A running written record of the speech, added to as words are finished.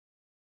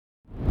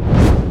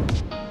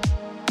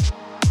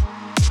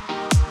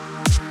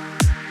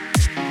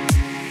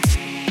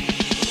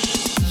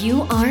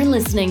You are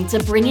listening to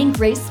Bringing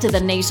Grace to the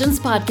Nations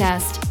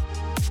podcast,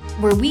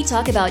 where we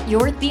talk about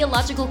your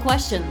theological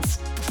questions.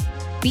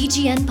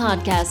 BGN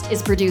Podcast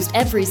is produced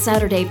every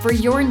Saturday for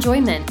your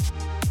enjoyment.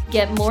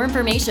 Get more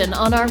information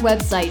on our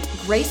website,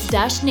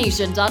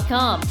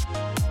 grace-nation.com.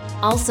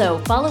 Also,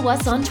 follow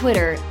us on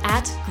Twitter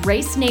at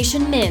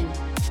GraceNationMin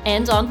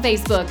and on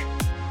Facebook.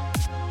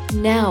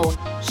 Now,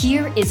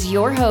 here is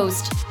your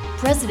host,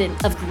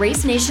 President of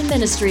Grace Nation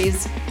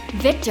Ministries,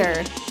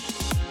 Victor.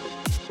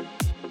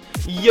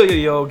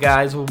 Yo,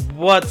 guys,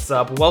 what's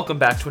up? Welcome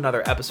back to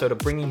another episode of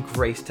Bringing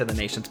Grace to the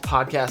Nations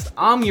podcast.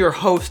 I'm your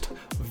host,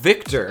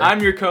 Victor. I'm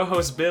your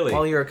co-host, Billy.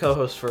 Well, you're a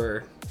co-host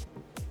for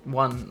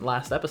one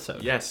last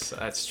episode. Yes,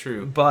 that's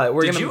true. But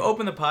Did you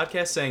open the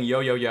podcast saying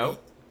yo, yo, yo?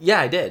 Yeah,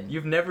 I did.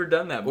 You've never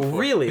done that before.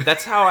 Really?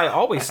 That's how I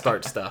always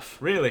start stuff.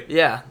 Really?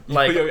 Yeah.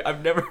 Like, Yo,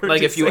 I've never heard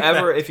like you if you say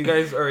ever, that. if you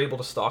guys are able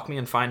to stalk me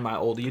and find my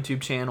old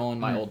YouTube channel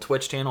and my old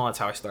Twitch channel, that's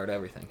how I start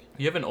everything.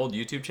 You have an old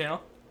YouTube channel?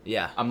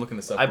 Yeah. I'm looking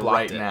this up I blocked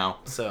right it. now.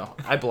 So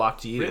I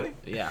blocked you. Really?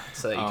 Yeah,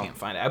 so that you can't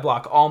find it. I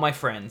block all my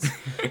friends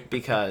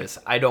because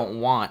I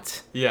don't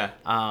want Yeah.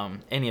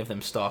 any of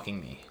them stalking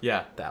me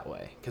Yeah. that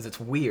way because it's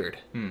weird.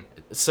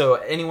 So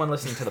anyone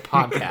listening to the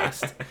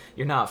podcast,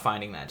 you're not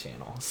finding that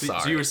channel. Sorry.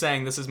 So you were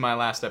saying this is my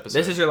last episode?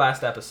 This is your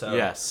last episode.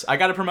 Yes. I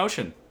got a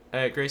promotion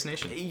at Grace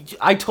Nation.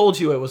 I told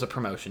you it was a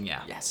promotion,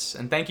 yeah. Yes,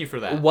 and thank you for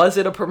that. Was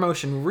it a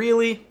promotion?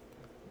 Really?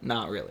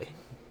 Not really.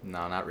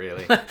 No, not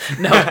really.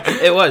 No,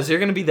 it was. You're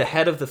going to be the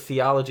head of the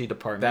theology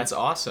department. That's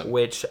awesome.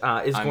 Which is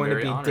I'm going to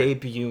very be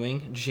honored.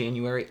 debuting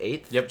January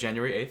 8th. Yep,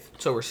 January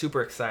 8th. So we're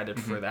super excited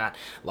for that.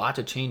 Lots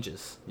of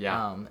changes.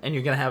 Yeah. And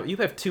you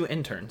have 2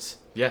 interns.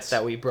 Yes.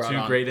 That we brought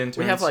on. 2 great interns.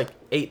 We have like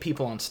 8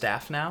 people on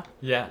staff now.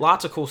 Yeah.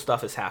 Lots of cool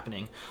stuff is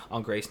happening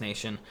on Grace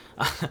Nation.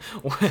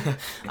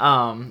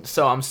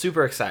 So I'm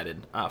super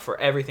excited for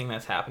everything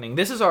that's happening.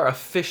 This is our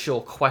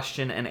official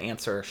question and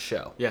answer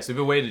show. Yes, we've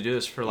been waiting to do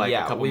this for like a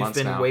couple months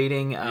now. We've been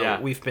waiting.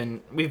 Yeah. We've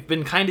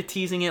been kind of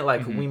teasing it,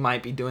 like we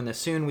might be doing this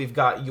soon. We've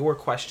got your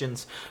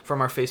questions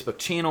from our Facebook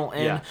channel,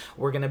 and Yeah.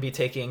 we're going to be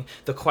taking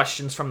the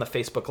questions from the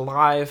Facebook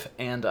Live,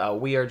 and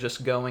we are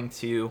just going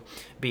to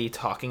be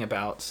talking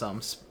about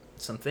some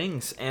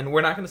things, and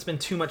we're not going to spend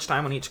too much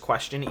time on each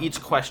question.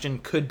 Each question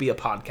could be a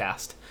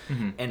podcast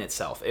in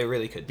itself. It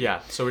really could be.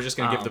 Yeah, so we're just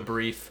going to give the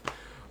brief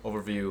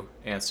overview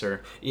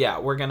answer. Yeah,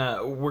 we're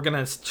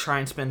gonna try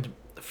and spend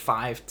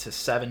 5 to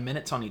 7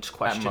 minutes on each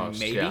question, most,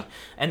 maybe, yeah.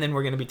 and then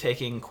we're gonna be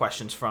taking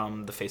questions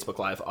from the Facebook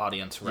Live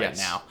audience right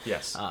now.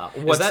 Yes.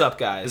 What's up,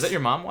 guys? Is that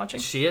your mom watching?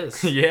 She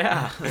is.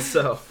 Yeah.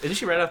 So Isn't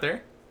she right out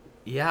there?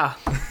 yeah.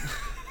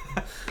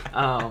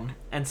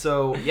 And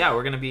so yeah,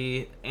 we're gonna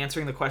be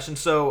answering the question.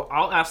 So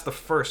I'll ask the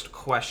first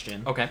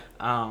question. Okay.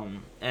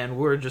 And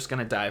we're just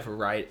gonna dive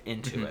right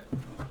into it.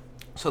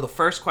 So the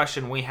first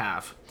question we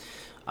have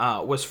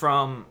was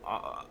from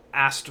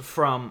asked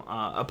from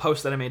a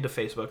post that I made to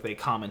Facebook. They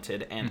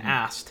commented and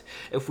asked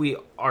if we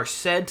are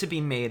said to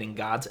be made in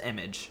God's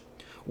image,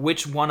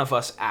 which one of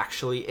us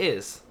actually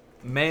is,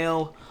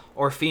 male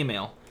or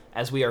female,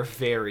 as we are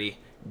very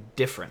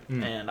different.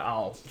 And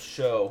I'll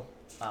show.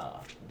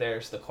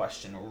 There's the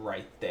question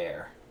right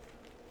there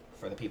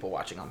for the people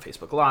watching on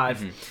Facebook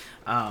Live.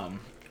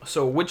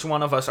 So which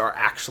one of us are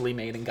actually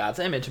made in God's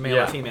image, male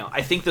or female?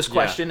 I think this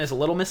question is a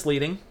little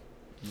misleading.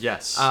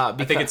 Yes. I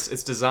think because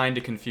it's designed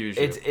to confuse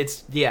you.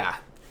 It's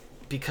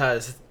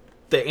because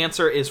the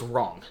answer is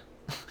wrong.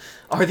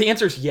 Or the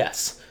answer is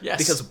yes. Yes.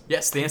 Because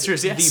yes, the answer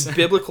is yes. the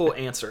biblical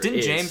answer Didn't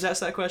is... James ask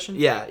that question?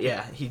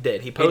 Yeah, he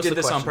did. He posed He did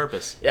the this on question.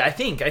 purpose. Yeah, I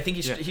think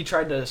he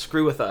tried to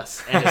screw with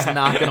us, and it's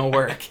not going to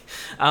work.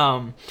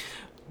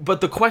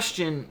 But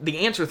the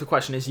answer to the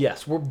question is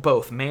yes. We're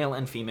both male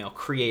and female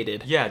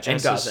created. Yeah, in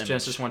God's image.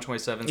 Genesis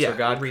 1:27. Yeah, So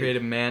God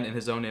created man in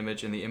his own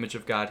image. In the image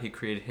of God, he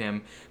created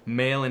him.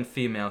 Male and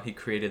female, he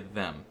created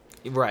them.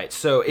 Right,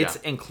 so it's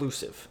Yeah.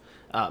 inclusive.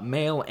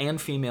 Male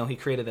and female, he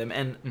created them.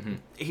 And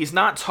he's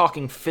not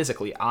talking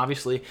physically.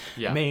 Obviously,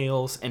 Yeah.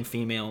 males and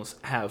females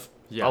have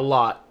Yeah. a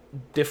lot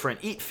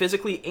different,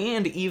 physically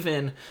and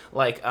even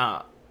like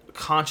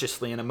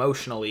consciously and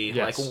emotionally.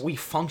 Yes. Like we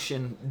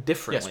function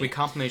differently. Yes, we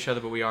complement each other,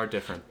 but we are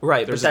different.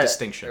 Right, There's but a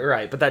distinction.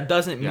 Right, but that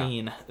doesn't Yeah.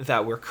 mean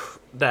that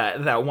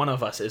that one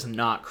of us is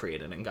not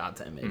created in God's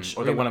image.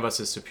 Or that one of us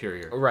is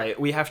superior. Right,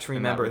 we have to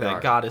remember that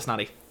regard. God is not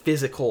a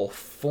physical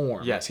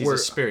form. Yes, he's a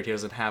spirit. He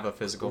doesn't have a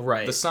physical...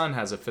 Right. The Son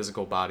has a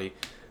physical body,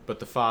 but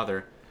the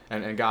Father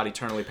and God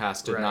eternally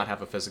past did Right. not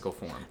have a physical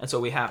form. And so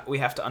we have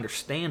to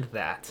understand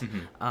that.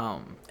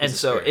 And He's a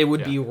so spirit, it would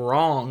yeah. be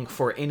wrong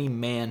for any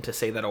man to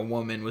say that a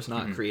woman was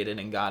not created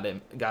in God's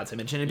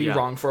image, and it'd be Yeah.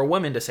 wrong for a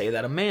woman to say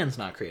that a man's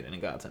not created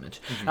in God's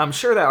image. I'm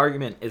sure that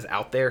argument is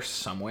out there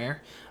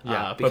somewhere.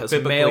 Yeah, but because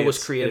biblically male was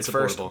it's created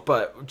first, supportable.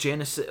 but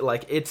Genesis,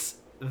 like it's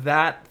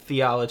that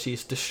theology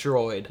is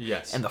destroyed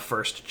Yes. in the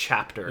first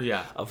chapter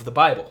Yeah. of the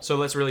Bible. So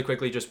let's really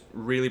quickly, just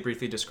really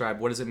briefly describe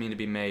what does it mean to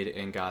be made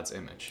in God's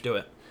image? Do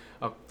it.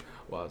 Oh,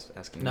 well, I was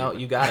asking No, you.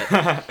 you got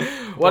it.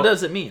 What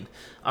does it mean?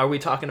 Are we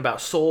talking about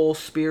soul,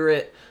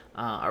 spirit,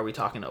 Are we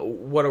talking?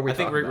 What are we? I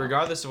think talking about?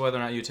 regardless of whether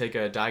or not you take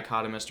a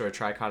dichotomist or a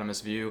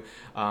trichotomous view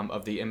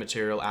of the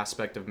immaterial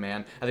aspect of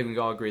man, I think we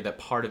can all agree that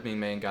part of being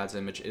made in God's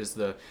image is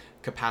the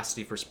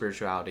capacity for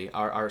spirituality,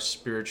 our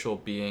spiritual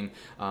being,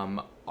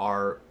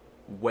 our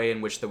way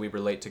in which that we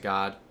relate to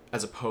God,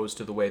 as opposed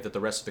to the way that the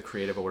rest of the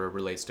creative order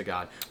relates to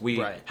God.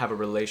 We have a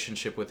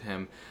relationship with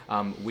Him.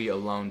 We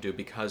alone do,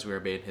 because we are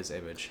made in His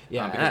image.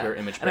 Yeah, because we're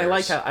image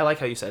bearers. And I like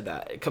how you said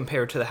that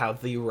compared to how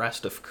the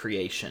rest of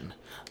creation,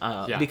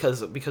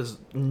 because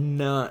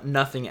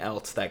nothing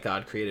else that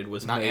God created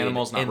was not made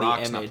animals, not in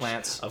rocks, the not image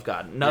plants of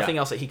God. Nothing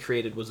else that He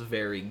created was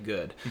very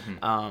good.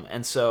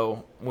 And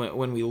so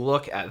when we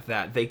look at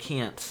that, they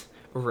can't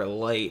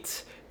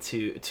relate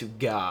to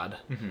God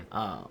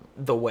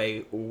the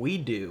way we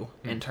do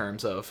in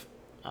terms of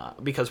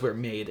because we're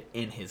made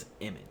in His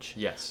image.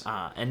 Yes.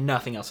 And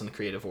nothing else in the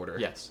creative order.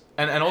 Yes.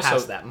 And also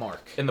has that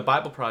mark. In the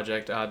Bible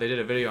Project, they did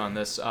a video on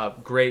this.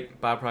 Great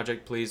Bible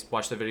Project. Please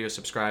watch the video,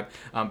 subscribe.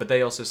 But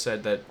they also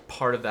said that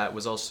part of that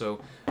was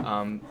also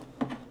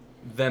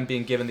them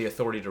being given the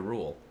authority to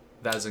rule.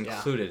 That is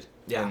included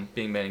in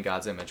being made in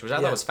God's image, which I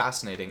thought was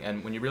fascinating.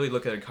 And when you really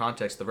look at it in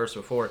context, the verse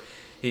before,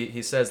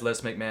 he says,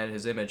 "Let's make man in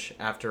His image,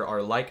 after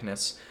our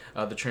likeness."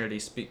 The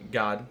Trinity,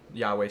 God,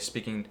 Yahweh,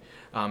 speaking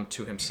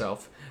to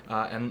Himself,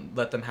 and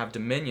let them have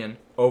dominion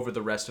over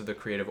the rest of the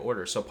creative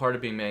order. So part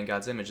of being made in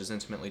God's image is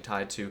intimately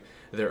tied to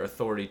their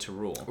authority to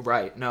rule.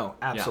 Right. No,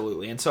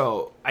 absolutely. And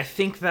so I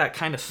think that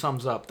kind of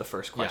sums up the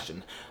first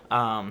question.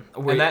 And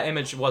that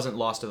image wasn't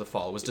lost to the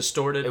fall. It was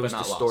distorted, but not lost. It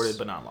was distorted,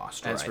 but not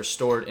lost. And it's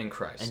restored in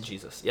Christ. And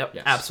Jesus. Yep.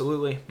 Yes.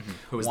 Absolutely.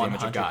 Who is the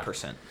image of God.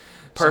 100%.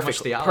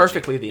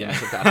 Perfectly the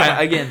image of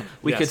God. Again,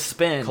 we could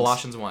spend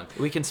Colossians 1.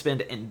 We can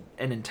spend an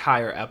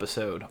entire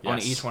episode on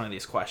each one of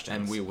these questions,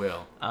 and we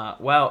will.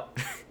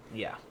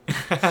 Yeah.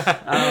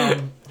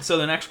 So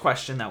the next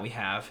question that we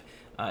have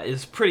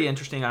is pretty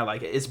interesting. I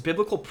like it. Is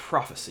biblical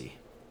prophecy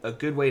a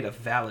good way to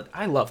validate?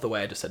 I love the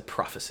way I just said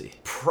prophecy.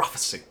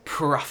 Prophecy.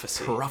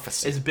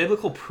 Is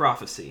biblical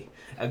prophecy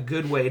a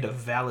good way to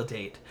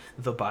validate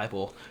the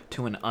Bible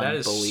to an unbeliever? That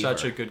is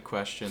such a good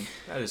question.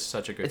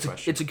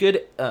 It's a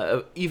good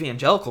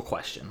evangelical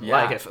question.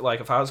 Yeah.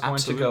 Like if I was going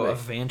to go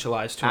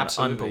evangelize to an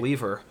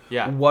unbeliever,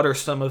 what are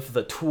some of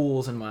the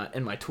tools in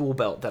my tool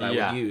belt that I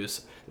would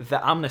use?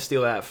 That I'm going to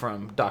steal that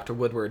from Dr.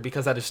 Woodward,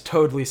 because that is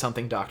totally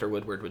something Dr.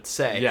 Woodward would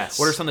say. Yes.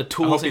 What are some of the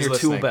tools in your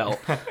tool belt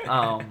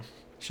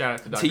Shout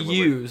out to Dr. to Woodward.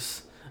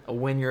 use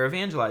when you're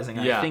evangelizing?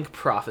 Yeah. I think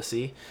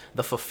prophecy,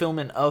 the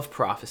fulfillment of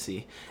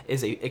prophecy,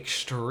 is a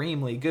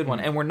extremely good one.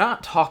 And we're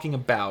not talking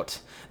about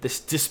this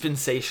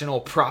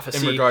dispensational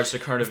prophecy in regards to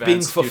current events,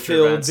 being future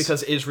fulfilled events.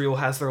 Because Israel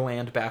has their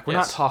land back. We're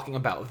not talking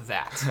about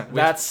that.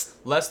 That's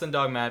less than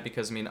dogmatic,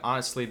 because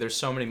honestly, there's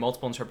so many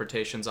multiple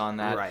interpretations on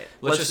that. Right.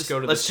 Let's just go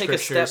to the scriptures.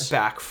 Let's take a step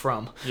back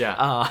from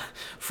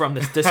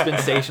this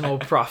dispensational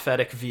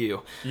prophetic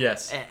view.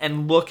 Yes.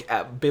 And look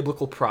at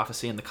biblical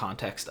prophecy in the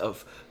context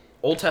of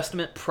Old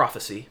Testament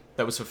prophecy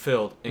that was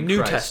fulfilled in New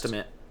Christ.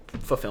 Testament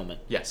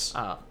fulfillment. Yes.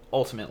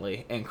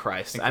 Ultimately in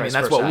Christ. In I mean, Christ's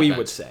that's first what we advent.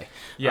 would say.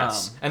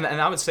 Yes. And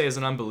I would say, as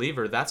an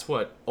unbeliever, that's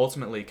what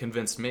ultimately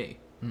convinced me.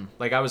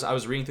 Like I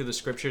was reading through the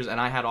scriptures, and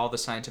I had all the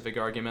scientific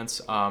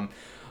arguments,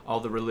 all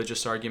the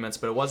religious arguments,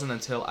 but it wasn't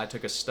until I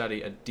took a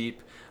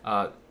deep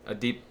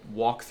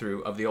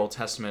walkthrough of the Old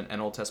Testament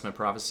and Old Testament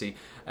prophecy,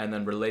 and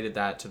then related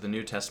that to the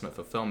New Testament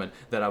fulfillment,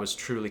 that I was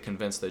truly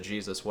convinced that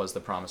Jesus was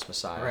the promised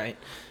Messiah.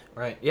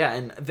 Right. Yeah,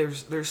 and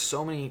there's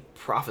so many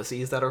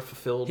prophecies that are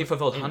fulfilled. He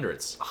fulfilled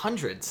hundreds.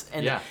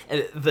 And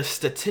the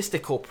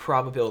statistical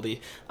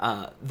probability,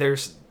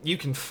 you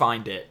can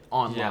find it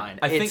online.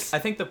 Yeah. I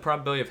think the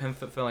probability of him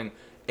fulfilling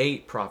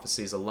 8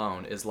 prophecies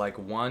alone is like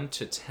 1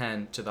 to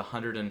 10 to the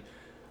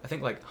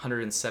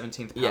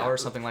 117th power or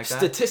something like that.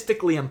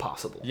 Statistically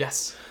impossible.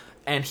 Yes.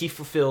 And he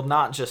fulfilled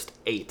not just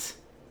 8.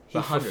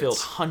 He fulfilled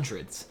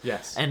hundreds.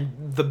 Yes.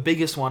 And the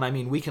biggest one, I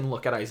mean, we can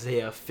look at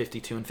Isaiah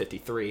 52 and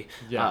 53.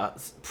 Yeah.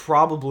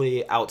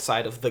 Probably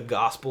outside of the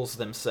Gospels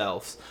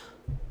themselves,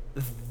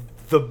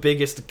 the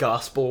biggest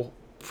gospel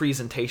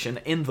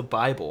presentation in the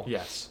Bible.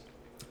 Yes.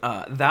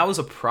 That was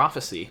a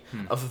prophecy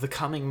of the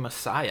coming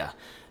Messiah.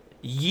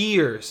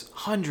 Years,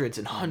 hundreds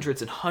and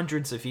hundreds and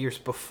hundreds of years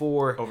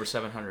before over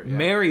 700.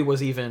 Mary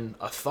was even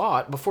a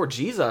thought, before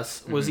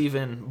Jesus was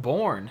even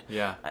born.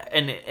 Yeah.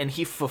 And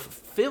he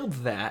fulfilled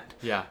that.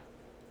 Yeah.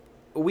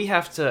 We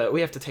have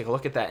to take a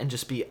look at that and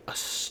just be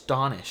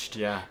astonished.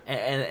 Yeah.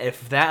 And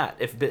if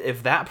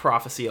that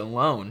prophecy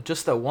alone,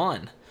 just the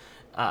one,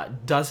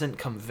 doesn't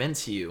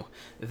convince you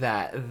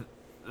that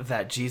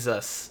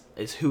Jesus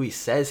is who he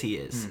says he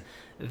is,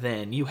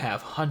 then you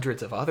have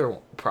hundreds of other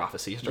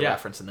prophecies to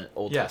reference in the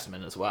Old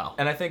Testament as well.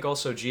 And I think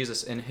also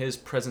Jesus, in his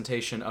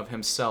presentation of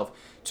himself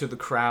to the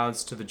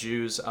crowds, to the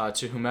Jews,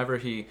 to whomever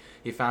he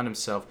found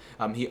himself,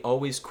 he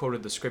always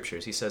quoted the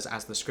scriptures. He says,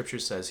 as the scripture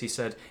says, he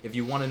said, if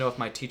you want to know if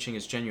my teaching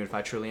is genuine, if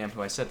I truly am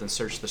who I said, then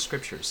search the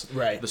scriptures.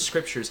 Right. The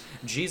scriptures,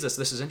 Jesus,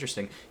 this is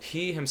interesting,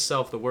 he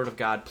himself, the Word of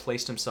God,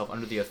 placed himself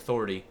under the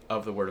authority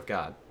of the Word of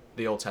God.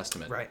 the Old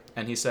Testament. Right.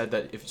 And he said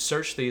that if you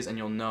search these and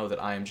you'll know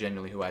that I am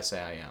genuinely who I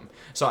say I am.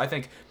 So I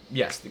think,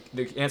 yes,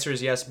 the answer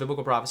is yes.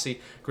 Biblical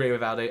prophecy, greatly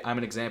validate. I'm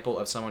an example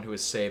of someone who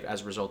is saved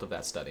as a result of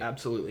that study.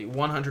 Absolutely.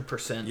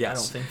 100%. Yes. I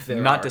don't think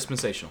there Not are...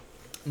 dispensational.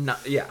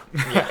 Not, yeah,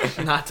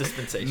 not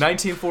dispensation.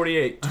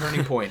 1948,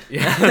 turning point.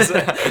 Yeah,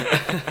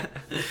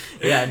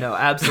 no,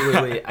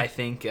 absolutely. I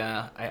think,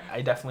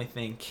 I definitely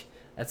think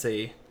that's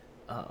an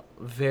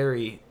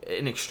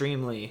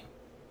extremely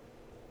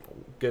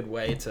good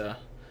way to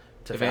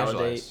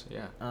Evangelize,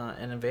 validate yeah.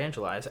 and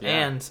evangelize. Yeah.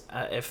 And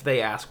if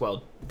they ask,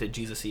 well, did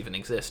Jesus even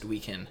exist? We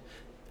can...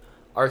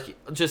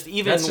 just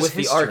even That's just with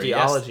the history,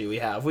 archaeology we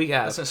have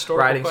That's a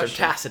historical writings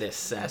question. of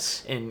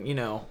Tacitus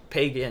and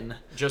pagan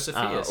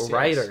Josephus,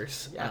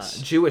 writers,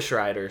 yes. Jewish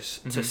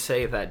writers, to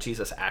say that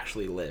Jesus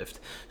actually lived.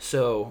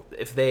 So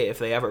if they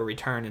ever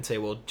return and say,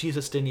 well,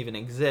 Jesus didn't even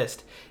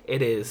exist,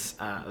 it is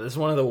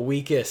one of the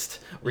weakest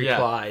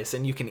replies,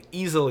 and you can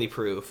easily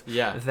prove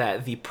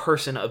that the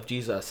person of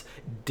Jesus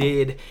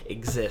did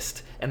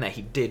exist and that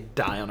he did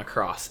die on a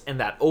cross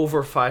and that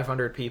over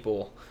 500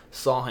 people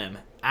saw him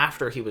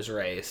after he was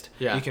raised.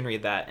 Yeah. You can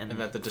read that in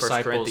And that the 1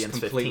 disciples Corinthians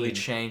completely 15.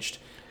 changed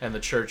and the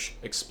church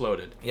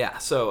exploded. Yeah,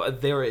 so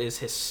there is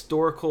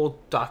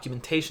historical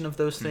documentation of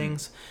those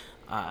things.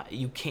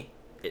 You can't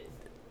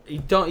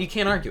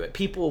argue it.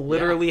 People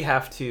literally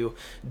have to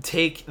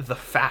take the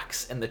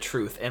facts and the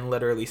truth and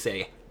literally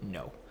say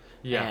no.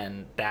 Yeah.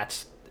 And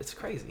it's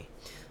crazy.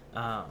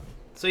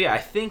 So yeah, I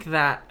think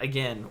that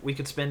again we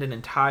could spend an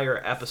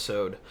entire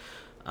episode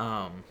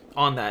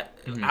on that.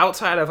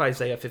 Outside of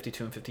Isaiah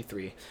 52 and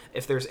 53,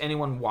 if there's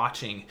anyone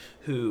watching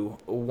who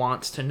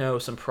wants to know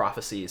some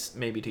prophecies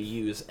maybe to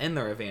use in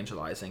their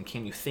evangelizing,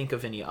 can you think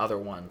of any other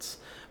ones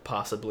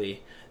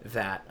possibly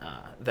that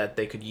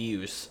they could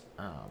use?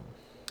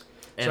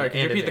 Sorry,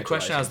 can you repeat the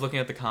question? I was looking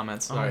at the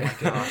comments. Sorry. Oh my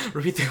gosh.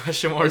 Repeat the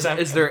question more time.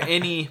 Is there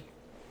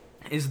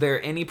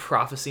any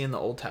prophecy in the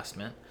Old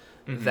Testament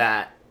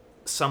that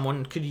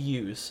someone could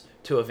use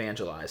to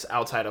evangelize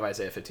outside of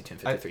Isaiah 52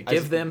 and 53?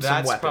 Give them some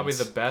weapons. That's probably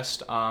the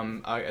best.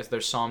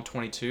 There's Psalm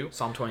 22.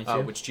 Psalm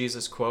 22. Which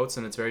Jesus quotes,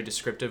 and it's very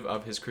descriptive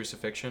of his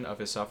crucifixion, of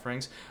his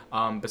sufferings.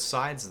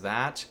 Besides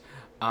that,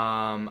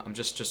 I'm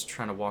just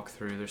trying to walk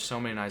through. There's so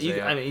many in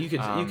Isaiah.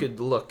 You could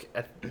look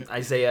at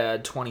Isaiah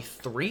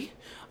 23,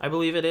 I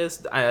believe it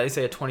is.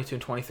 Isaiah 22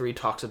 and 23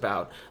 talks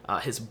about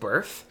his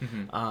birth,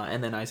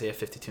 and then Isaiah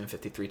 52 and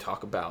 53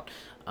 talk about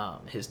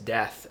his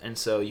death. And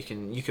so you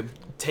could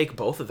take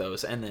both of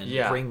those and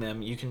then bring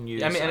them. You can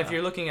use. I mean, and if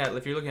you're looking at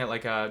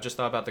like just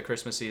thought about the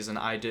Christmas season,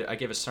 I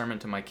gave a sermon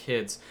to my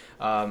kids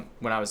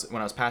when I was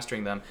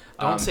pastoring them.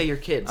 Don't say your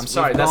kids. I'm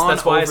sorry.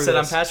 That's why I said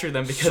I'm pastoring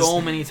them, because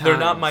so many times they're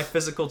not my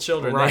physical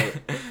children.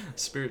 Right.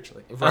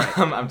 Spiritually. Right.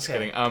 I'm just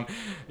kidding. And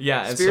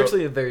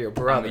spiritually, they're your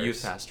brothers. I'm a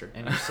youth pastor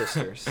and your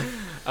sisters.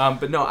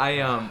 But no,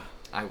 I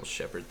will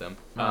shepherd them,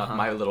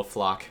 my little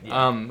flock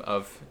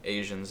of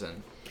Asians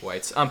and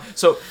whites.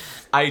 So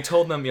I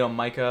told them,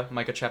 Micah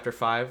chapter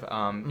 5,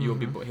 he'll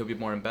be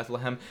born in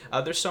Bethlehem.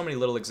 There's so many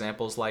little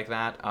examples like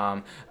that.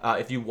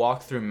 If you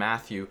walk through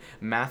Matthew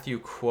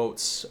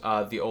quotes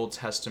the Old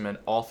Testament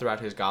all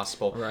throughout his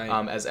gospel,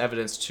 as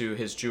evidence to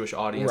his Jewish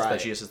audience that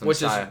Jesus is the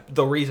Messiah. Which is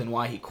the reason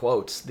why he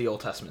quotes the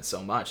Old Testament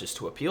so much, is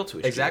to appeal to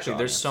his Jewish audience.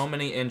 There's so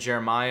many in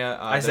Jeremiah.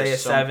 Isaiah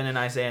 7 and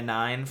Isaiah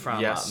 9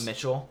 from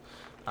Mitchell.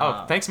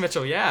 Thanks,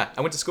 Mitchell. Yeah,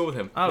 I went to school with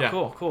him. Oh, yeah.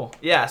 Cool.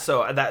 Yeah,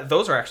 so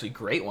those are actually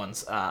great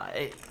ones.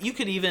 You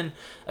could even,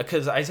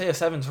 because Isaiah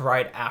 7's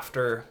right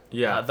after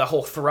the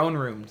whole throne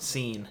room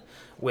scene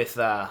with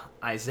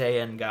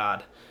Isaiah and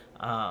God.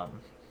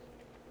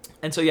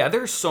 And so,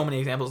 there's so many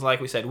examples. Like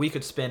we said, we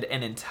could spend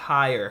an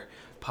entire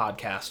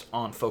podcast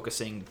on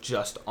focusing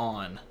just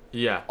on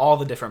all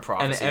the different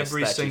prophecies. And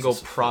every single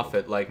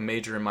prophet, like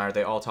Major and Minor,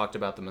 they all talked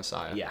about the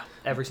Messiah. Yeah,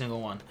 every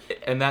single one.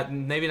 And that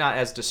maybe not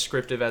as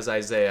descriptive as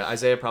Isaiah.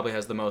 Isaiah probably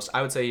has the most.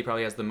 I would say he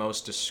probably has the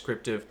most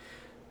descriptive.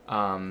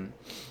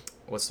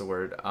 What's the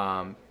word?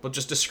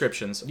 Just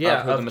descriptions of who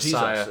the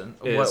Messiah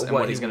is and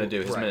what he's going to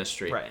do, his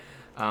ministry. Right.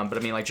 But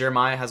I mean, like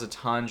Jeremiah has a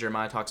ton.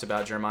 Jeremiah talks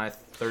about Jeremiah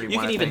 31. You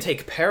can even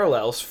take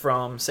parallels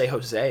from, say,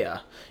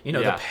 Hosea.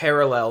 The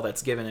parallel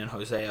that's given in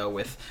Hosea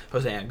with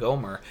Hosea and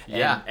Gomer,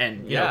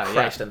 and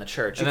Christ and the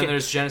church. And then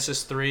there's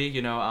Genesis 3.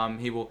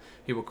 He will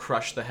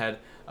crush the head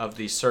of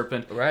the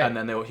serpent, and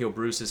then he'll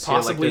bruise his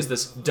heel. Like there's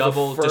this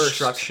double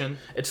destruction.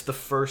 It's the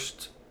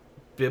first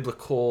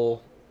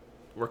biblical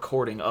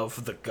recording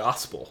of the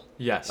gospel.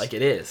 Yes. Like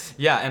it is.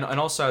 Yeah, and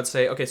also I'd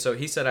say, okay, so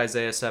he said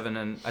Isaiah 7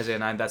 and Isaiah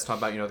 9, that's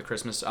talking about, the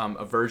Christmas.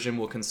 A virgin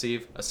will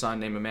conceive a son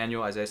named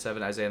Emmanuel, Isaiah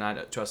 7, Isaiah 9,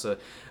 to us a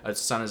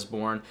son is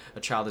born, a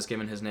child is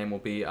given, his name will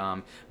be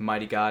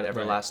Mighty God,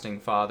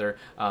 Everlasting Father,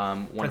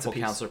 Wonderful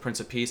Counselor,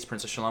 Prince of Peace,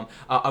 Prince of Shalom.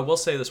 I will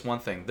say this one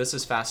thing, this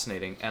is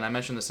fascinating, and I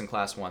mentioned this in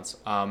class once.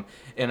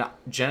 In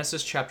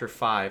Genesis chapter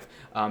 5,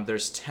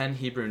 there's 10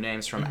 Hebrew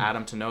names from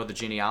Adam to Noah, the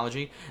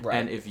genealogy,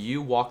 and if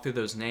you walk through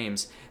those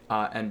names,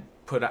 and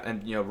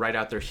write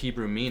out their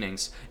Hebrew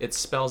meanings, it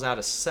spells out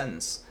a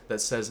sentence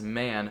that says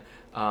man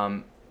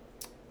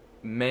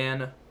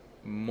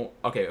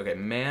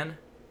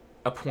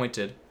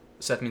appointed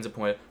Seth means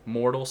appointed,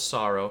 mortal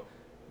sorrow,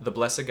 the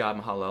blessed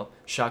God, Mahalel,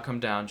 shall come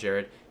down,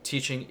 Jared,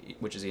 teaching,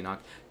 which is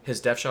Enoch,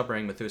 his death shall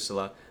bring,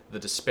 Methuselah, the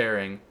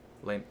despairing,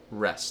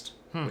 rest,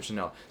 which is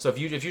Noah. So if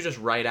you just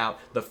write out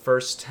the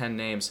first 10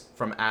 names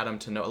from Adam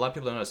to Noah, a lot of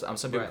people don't know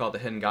this. Some people call it the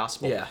hidden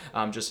gospel. Yeah.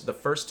 Just the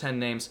first 10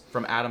 names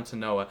from Adam to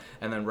Noah,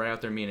 and then write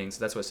out their meanings.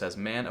 That's what it says.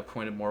 Man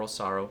appointed mortal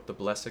sorrow, the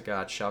blessed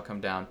God shall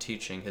come down,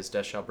 teaching, his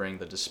death shall bring,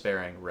 the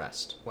despairing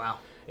rest. Wow.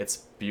 It's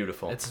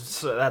beautiful.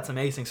 That's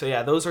amazing. So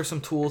yeah, those are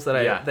some tools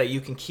that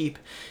you can keep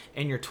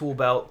in your tool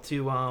belt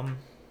to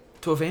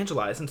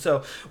evangelize. And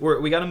so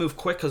we got to move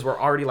quick because we're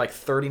already like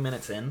 30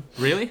 minutes in.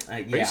 Really? Yeah.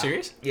 Are you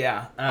serious?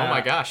 Yeah. Oh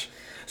my gosh.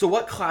 So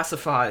what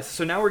classifies?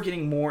 So now we're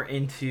getting more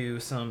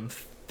into some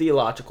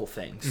theological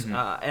things, and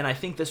I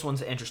think this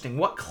one's interesting.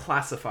 What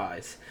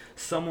classifies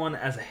someone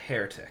as a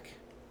heretic?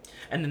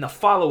 And then the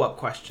follow-up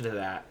question to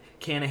that: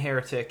 can a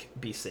heretic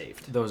be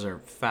saved? Those are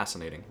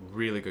fascinating.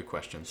 Really good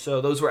questions. So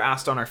those were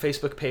asked on our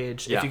Facebook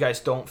page. Yeah. If you guys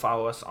don't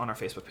follow us on our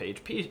Facebook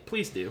page,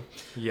 please do.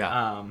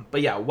 Yeah.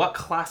 But yeah, what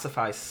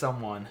classifies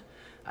someone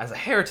as a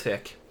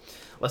heretic?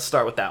 Let's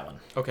start with that one.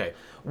 Okay.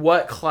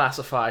 What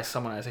classifies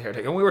someone as a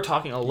heretic? And we were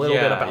talking a little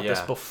bit about this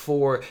yeah.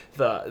 before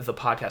the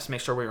podcast to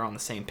make sure we were on the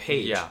same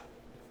page. Yeah.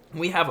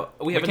 We have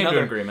came to another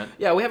an agreement.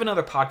 Yeah, we have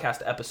another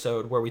podcast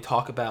episode where we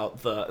talk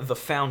about the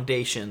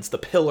foundations, the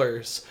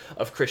pillars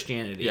of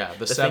Christianity. Yeah,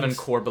 the seven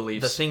core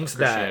beliefs. The things of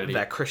Christianity,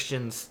 that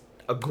Christians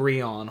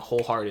agree on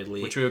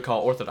wholeheartedly. which we would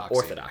call orthodoxy.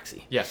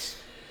 Orthodoxy. Yes.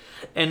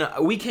 And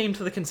we came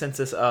to the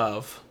consensus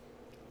of,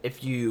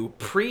 if you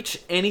preach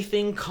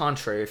anything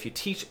contrary, if you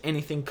teach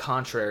anything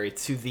contrary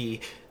to the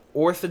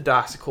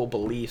orthodoxical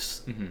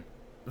beliefs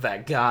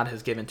that God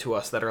has given to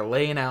us that are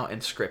laying out in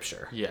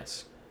Scripture,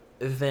 Yes.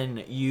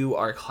 then you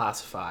are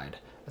classified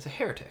as a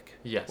heretic.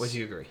 Yes. Would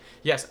you agree?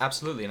 Yes,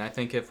 absolutely. And I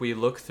think if we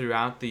look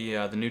throughout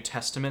the New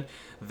Testament,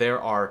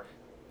 there are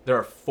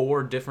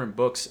 4 different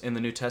books in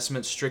the New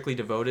Testament strictly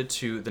devoted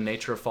to the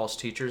nature of false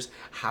teachers,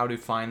 how to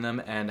find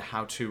them and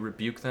how to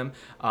rebuke them,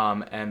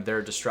 and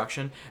their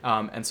destruction.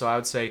 And so I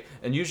would say,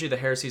 and usually the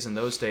heresies in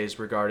those days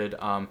regarded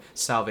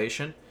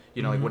salvation.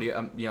 You know, like what do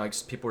you, like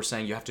people were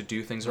saying you have to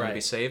do things in order to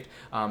be saved.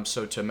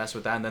 So to mess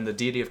with that, and then the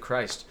deity of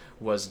Christ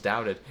was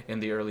doubted in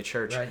the early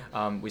church.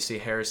 Right. We see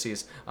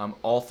heresies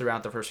all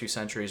throughout the first few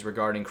centuries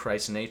regarding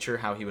Christ's nature,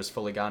 how he was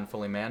fully God and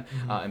fully man,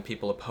 and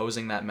people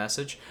opposing that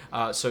message.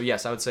 So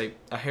yes, I would say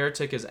a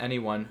heretic is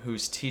anyone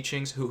whose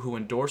teachings, who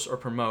endorse or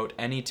promote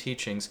any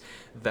teachings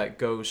that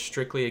go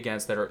strictly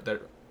against,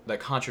 that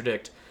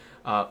contradict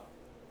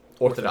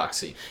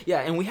orthodoxy.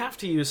 Yeah, and we have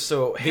to use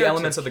The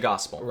elements of the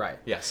gospel. Right.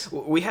 Yes.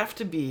 We have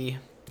to be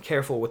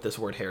careful with this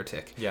word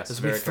heretic. Yes, because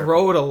very we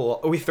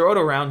throw it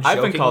around. I've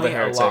been called a jokingly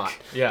heretic. lot.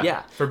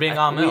 Yeah. For being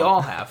We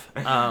all have.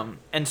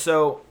 And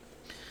so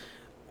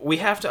we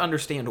have to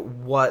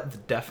understand what the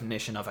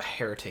definition of a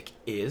heretic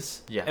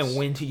is, Yes. and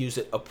when to use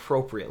it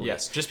appropriately.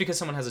 Yes. Just because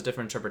someone has a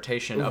different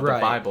interpretation of Right.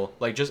 the Bible,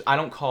 like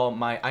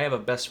I have a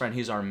best friend,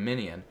 he's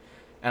Arminian,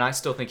 and I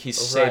still think he's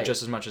saved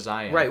just as much as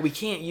I am. Right. We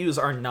can't use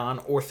our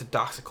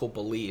non-orthodoxical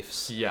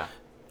beliefs. Yeah.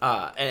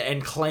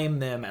 And claim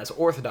them as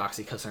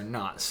orthodoxy because they're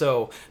not.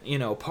 So,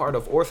 part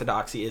of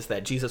orthodoxy is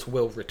that Jesus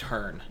will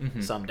return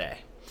someday.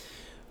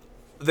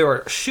 There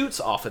are shoots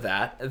off of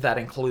that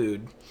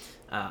include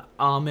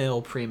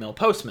amill, premill,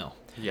 postmill.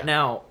 Yeah.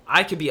 Now,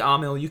 I could be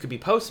amill, you could be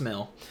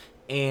postmill,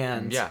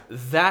 and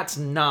that's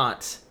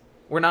not...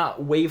 We're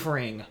not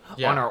wavering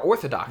on our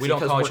orthodoxy. We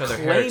don't call each other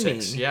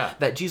heretics.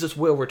 That Jesus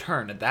will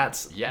return. And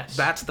that's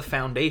the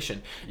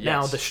foundation. Yes.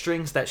 Now, the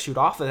strings that shoot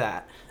off of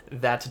that,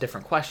 that's a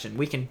different question.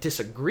 We can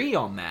disagree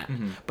on that,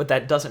 but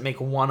that doesn't make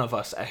one of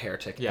us a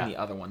heretic and the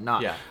other one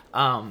not.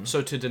 Yeah.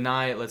 So to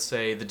deny, let's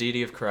say, the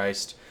deity of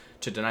Christ,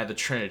 to deny the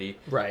Trinity,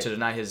 to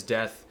deny his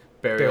death,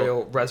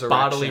 burial, resurrection,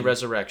 bodily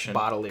resurrection,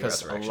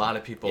 because a lot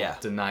of people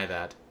deny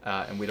that,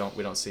 and we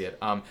don't see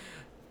it.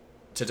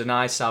 To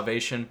deny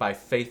salvation by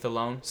faith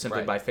alone,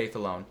 simply by faith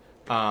alone.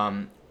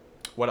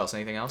 What else?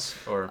 Anything else?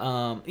 Or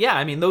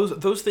I mean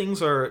those things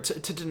are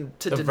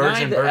to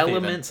deny the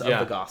elements of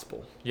the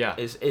gospel. Yeah.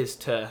 Is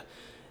to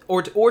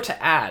or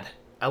to add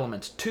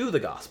elements to the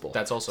gospel.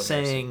 That's also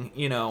saying,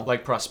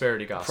 like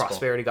prosperity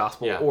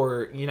gospel.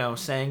 Or,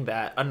 saying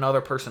that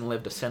another person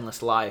lived a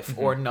sinless life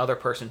or another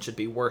person should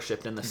be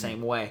worshipped in the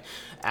same way.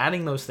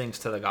 Adding those things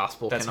to the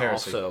gospel can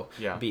also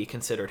be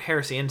considered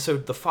heresy. And so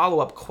the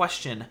follow-up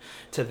question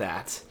to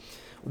that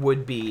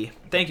would be,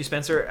 thank you,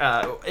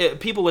 Spencer.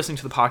 People listening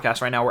to the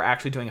podcast right now, we're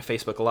actually doing a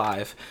Facebook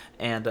Live,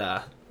 and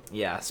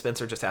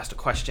Spencer just asked a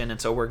question,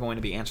 and so we're going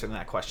to be answering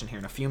that question here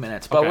in a few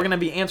minutes. But we're going to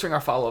be answering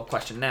our follow-up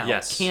question now.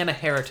 Yes. Can a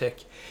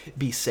heretic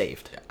be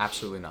saved?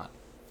 Absolutely not.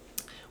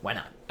 Why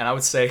not? And I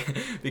would say,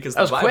 because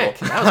that was quick.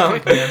 That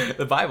was quick, man.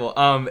 The Bible.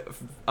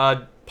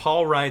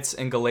 Paul writes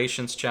in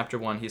Galatians chapter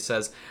 1, he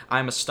says, I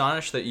am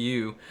astonished that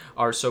you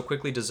are so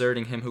quickly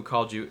deserting him who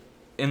called you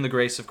in the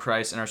grace of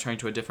Christ and are turning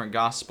to a different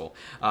gospel.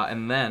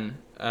 And then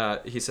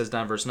he says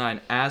down in verse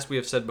 9, as we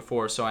have said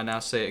before, so I now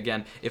say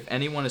again, if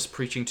anyone is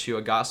preaching to you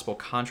a gospel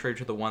contrary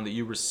to the one that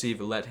you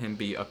receive, let him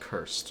be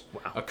accursed.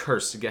 Wow.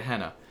 Accursed,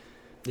 Gehenna.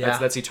 Yeah.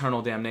 That's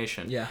eternal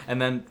damnation. Yeah.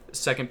 And then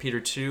 2 Peter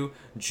 2,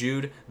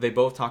 Jude, they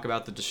both talk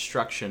about the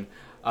destruction,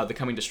 the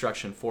coming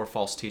destruction for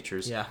false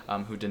teachers Yeah.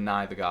 who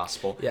deny the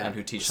gospel Yeah. and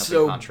who teach something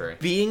so contrary.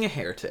 Being a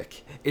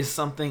heretic is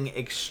something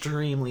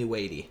extremely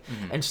weighty.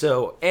 Mm-hmm. And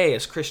so,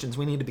 as Christians,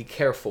 we need to be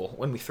careful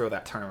when we throw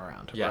that term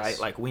around, Yes. right?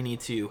 Like, we need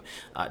to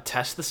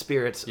test the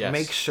spirits, Yes.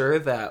 make sure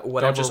that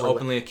whatever... just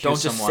openly accuse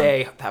Don't just someone.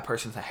 say that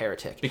person's a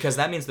heretic. Because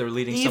that means they're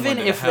leading Even someone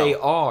to if hell. they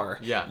are,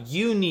 Yeah.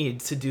 you need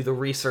to do the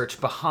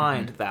research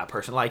behind Mm-hmm. that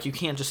person. Like, you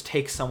can't just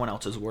take someone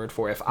else's word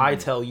for it. If I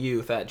tell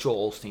you that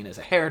Joel Osteen is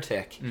a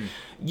heretic,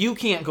 you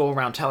can't go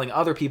around telling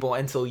other people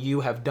until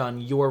you have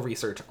done your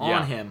research on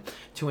Yeah. him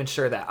to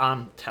ensure that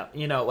I'm,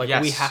 we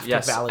Yes, have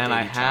yes, to validate and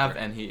I each have, other.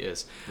 and he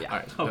is.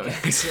 Yeah. All right.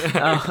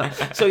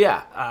 Okay. So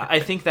yeah, I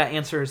think that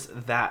answers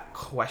that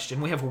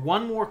question. We have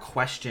one more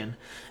question,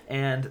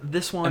 and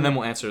this one, And then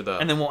we'll answer the.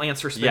 and then we'll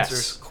answer Spencer's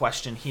Yes.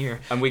 question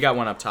here. And we got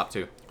one up top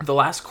too. The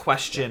last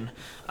question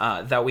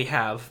that we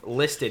have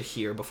listed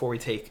here before we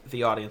take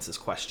the audience's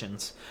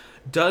questions: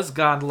 does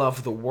God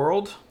love the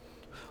world,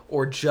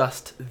 or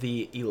just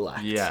the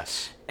elect?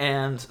 Yes.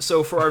 And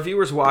so for our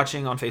viewers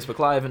watching on Facebook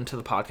Live and to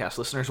the podcast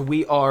listeners,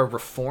 we are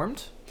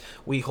Reformed.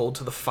 We hold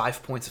to the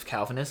 5 points of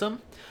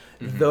Calvinism.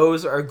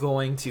 Those are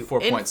going to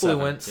 4.7,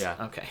 influence... yeah.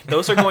 Okay.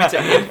 Those are going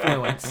to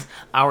influence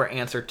our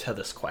answer to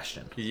this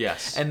question.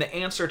 Yes. And the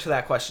answer to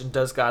that question,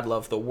 does God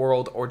love the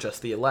world or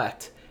just the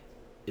elect,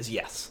 is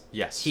yes.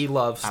 Yes. He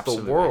loves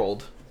Absolutely. the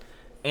world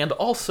and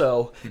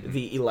also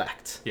the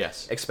elect.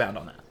 Yes. Expound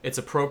on that. It's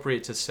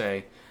appropriate to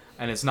say,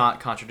 and it's not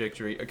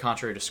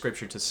contrary to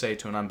Scripture to say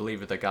to an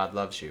unbeliever that God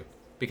loves you,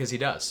 because He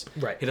does.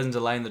 Right. He doesn't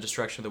delight in the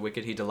destruction of the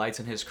wicked. He delights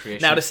in His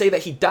creation. Now, to say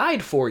that he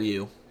died for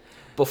you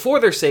before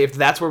they're saved,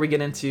 that's where we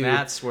get into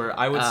that's where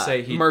I would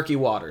say He. murky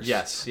waters.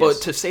 Yes, But yes.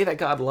 to say that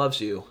God loves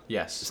you,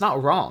 Yes. it's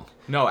not wrong.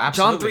 No,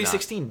 absolutely John not.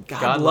 3:16,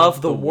 God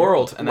loved the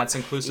world. and that's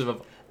inclusive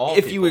of all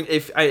if people.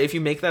 if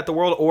you make that the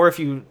world, or if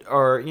you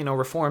are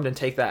Reformed and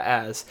take that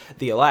as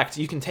the elect,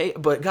 you can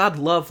take. But God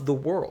loved the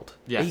world.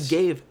 Yes. He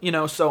gave.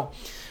 So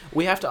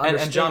we have to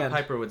understand. And John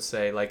Piper would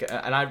say,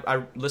 and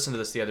I listened to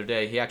this the other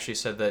day, he actually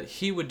said that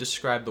he would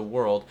describe the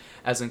world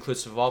as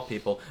inclusive of all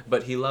people,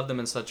 but he loved them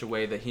in such a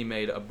way that he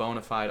made a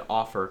bona fide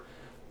offer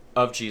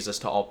of Jesus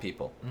to all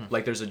people.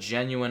 Like there's a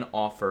genuine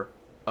offer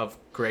of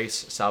grace,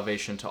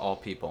 salvation to all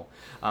people.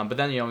 But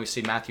then, we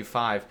see Matthew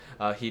 5,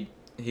 he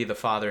the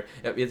Father,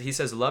 he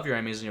says, love your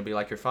enemies and you'll be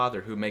like your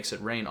Father who makes it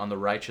rain on the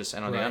righteous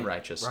and on the Right,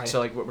 unrighteous. right. So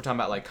we're talking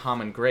about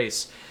common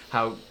grace,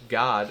 how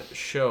God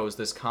shows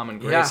this common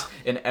grace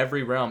in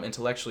every realm,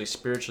 intellectually,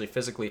 spiritually,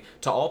 physically,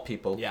 to all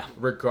people,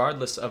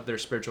 regardless of their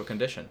spiritual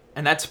condition.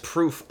 And that's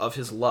proof of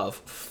his love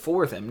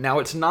for them. Now,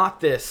 it's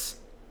not this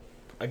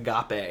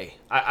agape.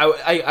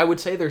 I would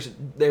say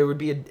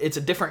it's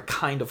a different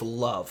kind of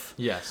love.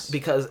 Yes.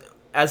 Because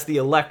as the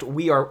elect,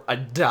 we are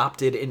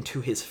adopted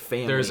into his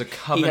family. There is a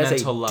He has a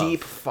covenantal love.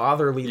 deep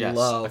fatherly Yes,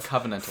 love. a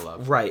covenantal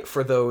love. Right,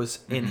 for those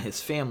in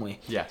his family.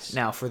 Yes.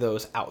 Now, for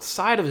those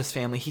outside of his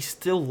family, he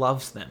still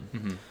loves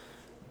them.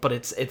 But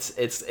it's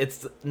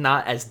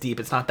not as deep.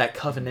 It's not that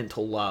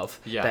covenantal love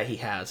that he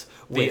has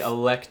with The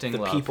electing the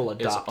love people is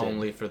adopted.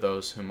 only for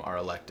those whom are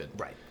elected.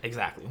 Right,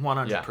 exactly.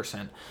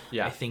 100%.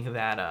 Yeah. I think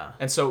that...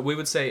 And so we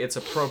would say it's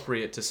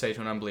appropriate to say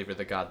to an unbeliever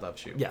that God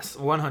loves you. yes,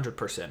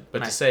 100%.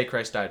 But to say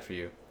Christ died for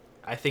you.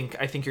 I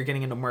think you're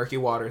getting into murky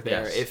water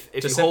there. Yes. If to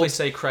you simply hold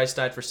say Christ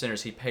died for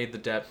sinners, He paid the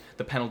debt,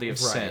 the penalty of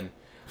Right. sin.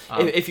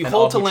 if you and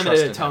hold all to who trust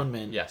limited in Him.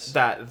 atonement, Yes.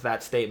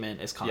 that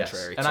statement is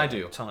contrary. And to, I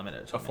do. to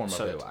limited atonement. A form of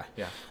so it. do I.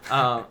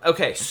 Yeah.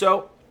 Okay,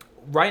 so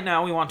right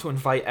now we want to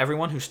invite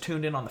everyone who's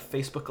tuned in on the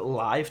Facebook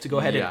Live to go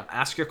ahead and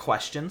ask your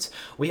questions.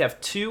 We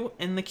have 2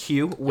 in the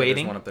queue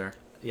waiting. There's one up there.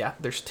 Yeah,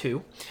 there's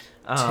 2.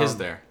 Tis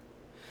there.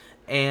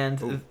 And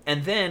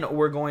then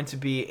we're going to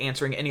be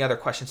answering any other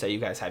questions that you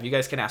guys have. You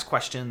guys can ask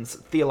questions,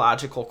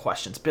 theological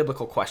questions,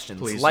 biblical questions,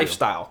 Please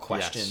lifestyle do.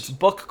 questions, Yes.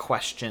 book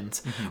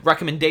questions,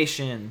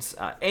 recommendations,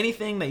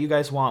 anything that you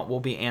guys want, we'll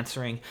be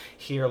answering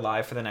here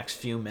live for the next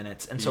few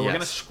minutes. And so we're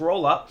going to Yes.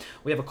 scroll up.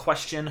 We have a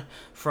question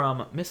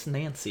from Miss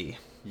Nancy.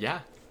 Yeah.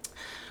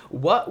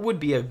 What would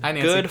be a Hi,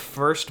 Nancy. good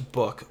first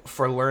book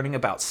for learning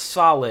about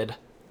solid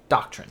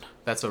doctrine?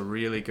 That's a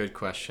really good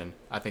question.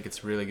 I think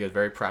it's really good,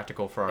 very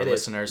practical for our It is.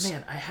 listeners.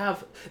 Man,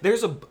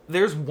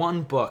 there's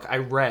one book I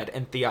read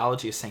in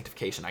Theology of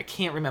Sanctification. I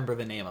can't remember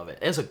the name of it.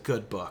 It's a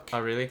good book. Oh,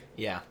 really?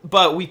 Yeah,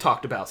 but we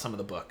talked about some of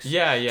the books.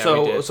 Yeah,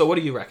 So we did. so what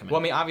do you recommend? Well,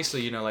 I mean,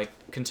 obviously,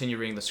 continue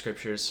reading the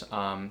scriptures.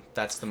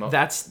 That's the most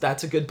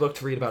that's a good book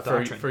to read about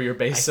doctrine. for your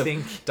base I of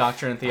think-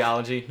 doctrine and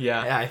theology.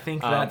 Yeah. Yeah, I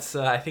think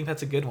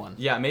that's a good one.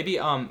 Yeah, maybe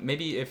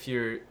if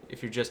you're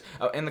just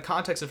in the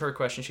context of her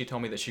question, she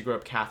told me that she grew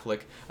up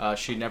Catholic.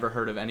 She'd never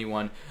heard of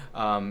anyone,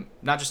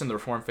 not just in the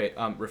Reform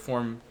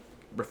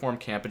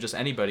camp, but just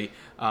anybody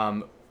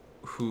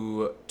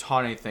who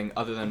taught anything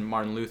other than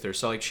Martin Luther.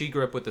 So she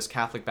grew up with this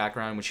Catholic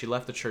background. When she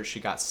left the church,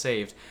 she got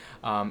saved,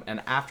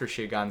 and after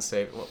she had gotten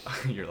saved, well,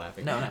 you're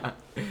laughing. No.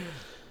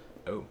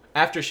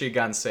 After she had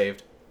gotten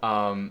saved,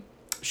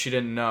 she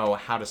didn't know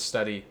how to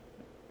study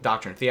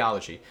doctrine,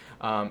 theology.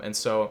 And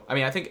so, I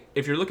mean, I think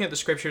if you're looking at the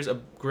scriptures, a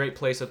great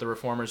place that the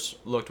Reformers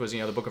looked was,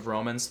 the book of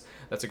Romans.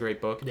 That's a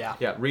great book. Yeah.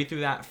 Yeah, read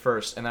through that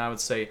first, and then I would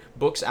say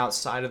books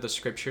outside of the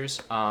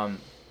scriptures.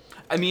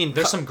 I mean,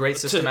 there's some great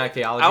systematic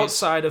theology.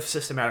 Outside of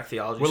systematic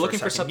theology, we're looking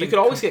for something. You could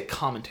always get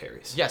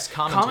commentaries. Yes,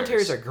 commentaries.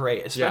 Commentaries are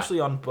great, especially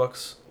on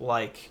books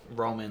like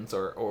Romans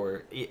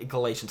or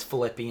Galatians,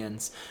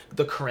 Philippians,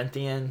 the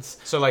Corinthians.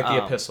 So like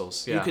the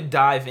epistles. Yeah. You could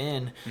dive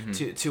in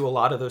to a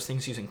lot of those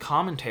things using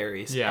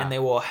commentaries, and they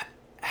will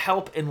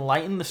help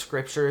enlighten the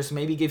scriptures,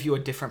 maybe give you a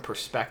different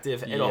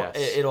perspective.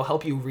 It'll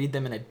help you read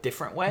them in a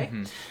different way,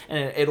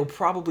 and it'll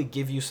probably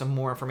give you some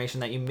more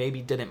information that you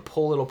maybe didn't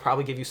pull. It'll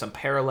probably give you some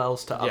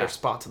parallels to other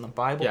spots in the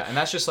Bible. Yeah, and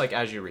that's just like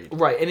as you read.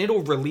 Right, and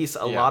it'll release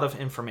a lot of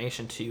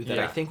information to you that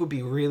I Yeah. think would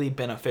be really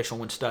beneficial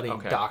when studying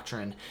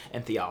doctrine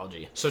and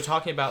theology. So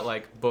talking about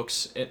like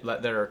books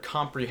that are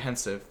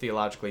comprehensive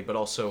theologically, but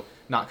also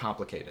not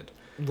complicated.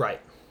 Right.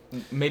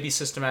 Maybe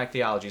systematic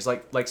theologies,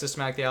 like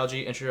systematic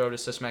theology, Intro to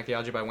Systematic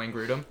Theology by Wayne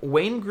Grudem.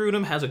 Wayne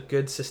Grudem has a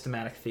good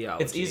systematic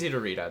theology. It's easy to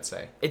read, I'd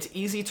say. It's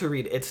easy to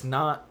read. It's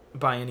not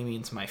by any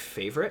means my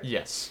favorite.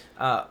 Yes.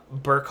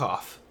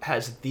 Berkhoff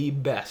has the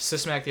best.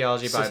 Systematic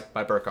Theology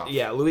by Berkhoff.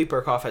 Yeah, Louis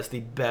Berkhoff has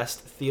the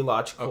best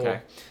theological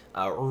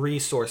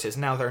resources.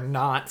 Now, they're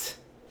not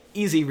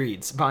easy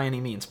reads by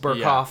any means.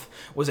 Berkhoff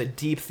was a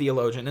deep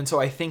theologian, and so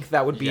I think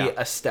that would be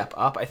a step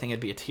up. I think it'd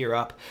be a tier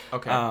up.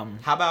 Okay. How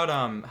about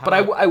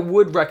I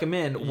would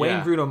recommend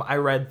Wayne Grudem. I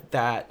read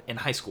that in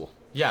high school.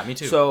 Yeah, me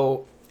too.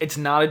 So it's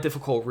not a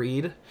difficult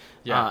read.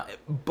 Yeah.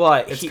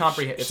 But It's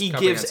he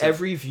gives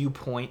every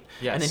viewpoint,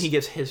 and then he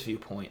gives his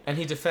viewpoint. And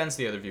he defends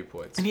the other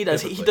viewpoints. And he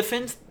does. He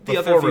defends the Before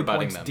other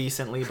rebutting viewpoints them.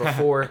 decently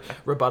before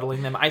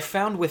rebuttaling them. I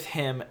found with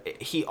him,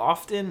 he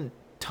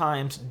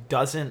oftentimes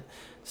doesn't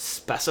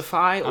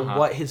specify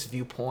what his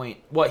viewpoint,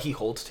 what he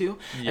holds to.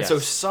 And so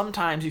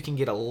sometimes you can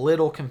get a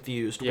little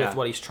confused with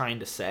what he's trying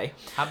to say.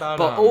 How about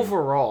but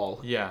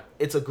overall, yeah,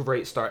 it's a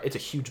great start. It's a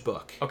huge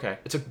book. Okay.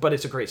 But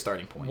it's a great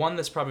starting point. One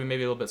that's probably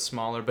maybe a little bit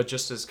smaller, but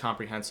just as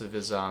comprehensive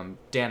is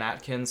Dan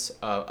Atkins,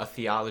 A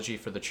Theology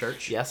for the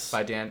Church. Yes.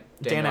 By Dan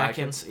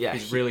Atkins. Yeah.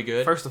 He's really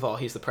good. First of all,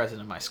 he's the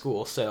president of my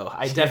school, so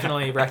I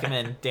definitely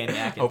recommend Danny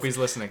Atkins. Hope he's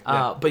listening.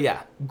 But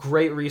yeah,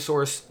 great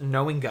resource,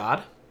 Knowing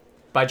God.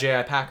 By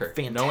J.I. Packer.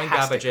 Fantastic Knowing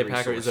God by J.I.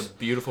 Packer resource. is a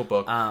beautiful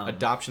book.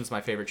 Adoption's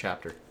my favorite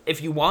chapter.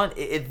 If you want,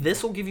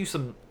 this will give you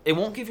some. It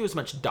won't give you as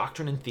much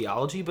doctrine and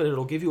theology, but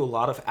it'll give you a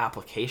lot of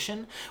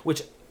application,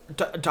 which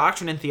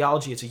doctrine and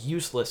theology is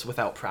useless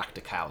without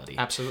practicality.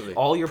 Absolutely.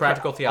 All your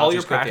practical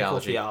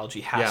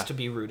theology has to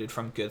be rooted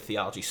from good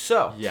theology.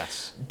 So,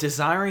 yes.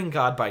 Desiring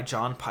God by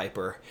John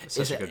Piper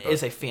is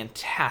a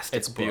fantastic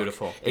It's book.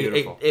 beautiful.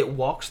 Beautiful. It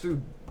walks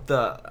through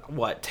the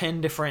 10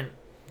 different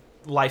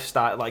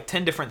lifestyle, like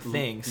 10 different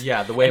things.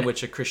 Yeah, the way in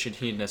which a Christian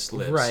hedonist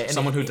lives. Right. And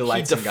someone who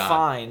delights in God. He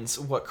defines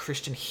what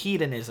Christian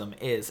hedonism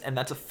is, and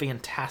that's a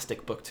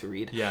fantastic book to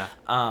read. Yeah.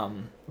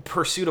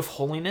 Pursuit of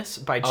Holiness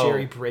by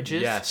Jerry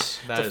Bridges. Yes,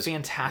 that it's a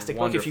fantastic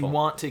book if you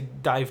want to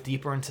dive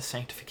deeper into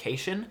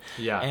sanctification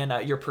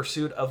and your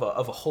pursuit of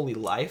a holy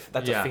life.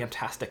 That's a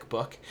fantastic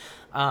book.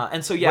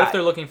 And so, what if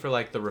they're looking for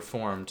like the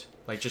Reformed,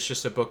 like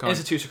just a book on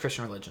Institutes of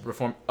Christian Religion.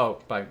 Reform?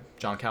 By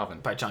John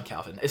Calvin. By John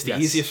Calvin. It's the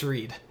easiest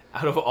read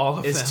out of all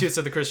of them. Institutes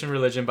of the Christian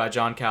Religion by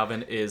John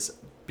Calvin is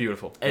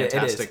beautiful.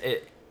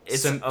 Fantastic.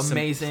 It's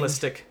amazing.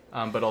 Simplistic,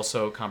 but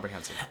also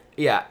comprehensive.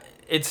 Yeah.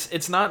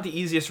 It's not the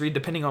easiest read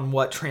depending on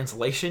what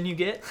translation you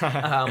get.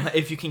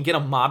 If you can get a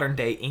modern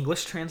day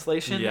English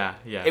translation,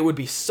 it would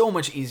be so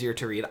much easier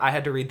to read. I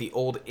had to read the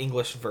old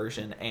English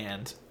version,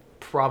 and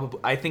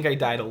I think I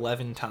died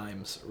 11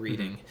 times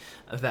reading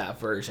that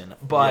version.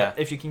 But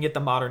if you can get the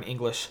modern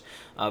English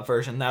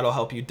version, that'll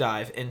help you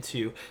dive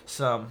into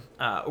some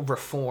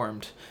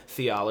Reformed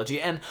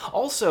theology. And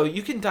also,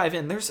 you can dive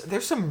in.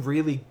 There's some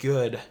really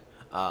good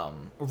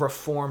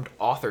Reformed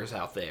authors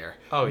out there.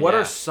 What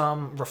are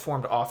some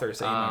Reformed authors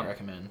that you might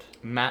recommend?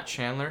 Matt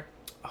Chandler.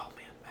 Oh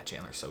man, Matt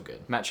Chandler's so good.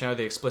 Matt Chandler,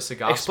 The Explicit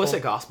Gospel.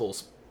 Explicit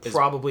Gospel's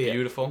probably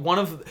beautiful. One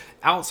of,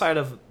 outside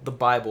of the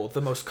Bible,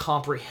 the most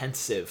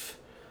comprehensive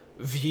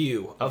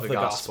view of the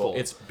gospel.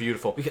 It's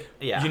beautiful.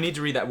 You need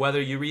to read that.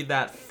 Whether you read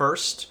that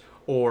first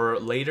or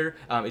later,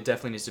 it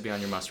definitely needs to be on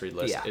your must-read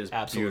list. Yeah, it is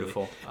absolutely.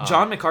 Beautiful.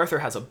 John MacArthur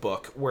has a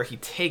book where he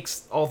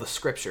takes all the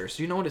scriptures.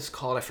 Do you know what it's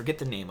called? I forget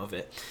the name of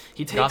it.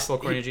 He takes Gospel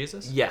according to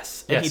Jesus?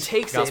 Yes. And he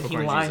takes Gospel it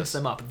and he lines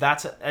them up.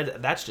 That's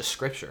just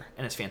scripture,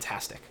 and it's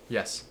fantastic.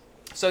 Yes.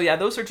 So yeah,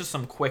 those are just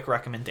some quick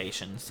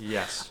recommendations.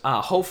 Yes.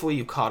 Hopefully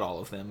you caught all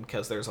of them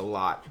because there's a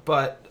lot.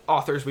 But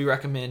authors we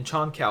recommend: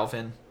 John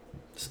Calvin,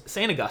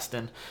 St.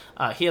 Augustine.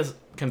 He has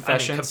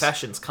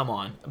Confessions. Come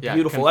on,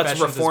 beautiful. That's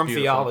Reformed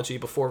theology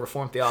before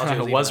Reformed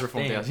theology was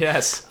Reformed thing. theology.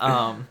 Yes.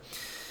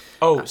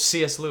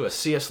 C.S. Lewis.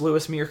 C.S.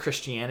 Lewis, Mere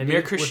Christianity.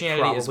 Mere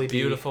Christianity is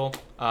beautiful.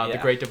 The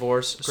Great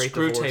Divorce.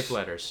 Screwtape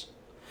Letters.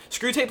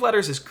 Screwtape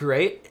Letters is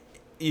great.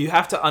 you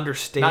have to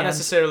understand. Not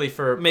necessarily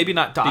for maybe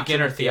not doctrine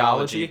beginner or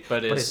theology,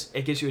 but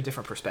it gives you a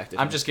different perspective.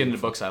 I'm just getting the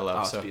books I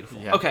love. Oh, so it's beautiful.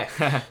 yeah. Okay,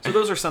 so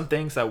those are some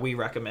things that we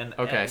recommend.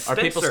 Okay, Spencer, are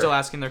people still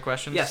asking their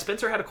questions? Yeah,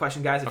 Spencer had a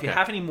question, guys. If you Okay.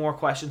 have any more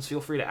questions,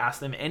 feel free to ask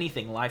them.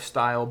 Anything: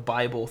 lifestyle,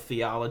 Bible,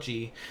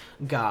 theology,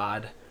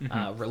 God,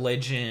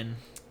 religion,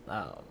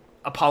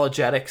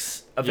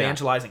 apologetics,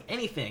 evangelizing,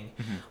 anything.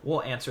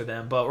 We'll answer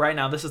them. But right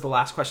now, this is the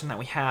last question that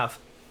we have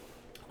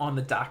on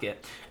the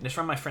docket, and it's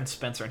from my friend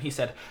Spencer, and he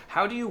said,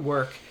 how do you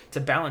work to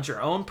balance your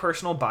own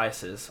personal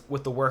biases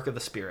with the work of the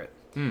Spirit?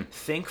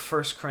 Think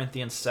 1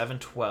 Corinthians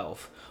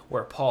 7:12,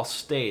 where Paul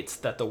states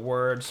that the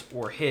words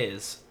were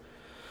his,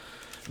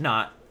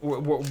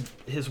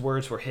 his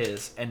words were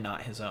his and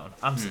not his own.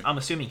 I'm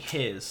assuming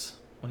his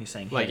when he's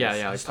saying his. Like, yeah,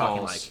 he's like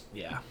talking Paul's.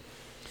 like,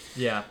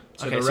 Yeah.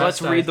 Okay, so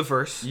let's read the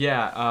verse.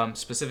 Yeah,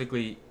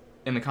 specifically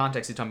in the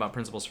context, he's talking about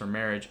principles for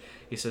marriage.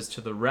 He says,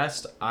 to the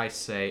rest I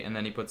say, and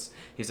then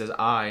he says,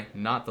 I,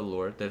 not the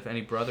Lord, that if any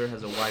brother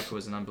has a wife who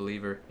is an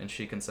unbeliever and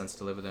she consents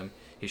to live with him,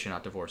 he should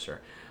not divorce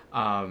her.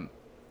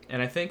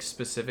 And I think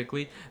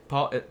specifically,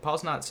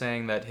 Paul's not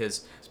saying that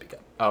his... Speak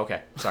up. Oh,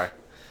 okay, sorry.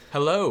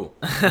 Hello.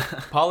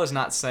 Paul is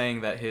not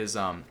saying that his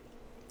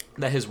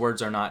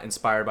words are not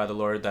inspired by the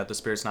Lord, that the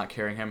Spirit's not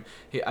carrying him.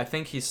 I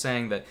think he's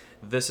saying that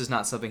this is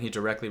not something he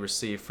directly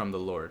received from the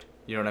Lord.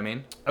 You know what I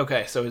mean?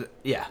 Okay, so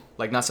yeah.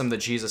 Like, not something that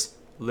Jesus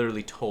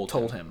literally told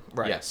him.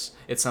 Right. Yes.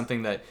 It's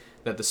something that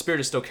the Spirit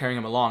is still carrying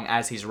him along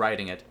as he's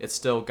writing it. It's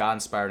still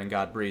God-inspired and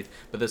God-breathed,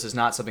 but this is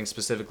not something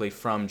specifically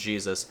from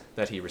Jesus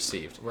that he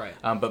received. Right.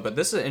 But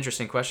this is an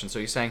interesting question. So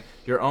he's saying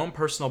your own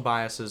personal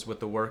biases with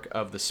the work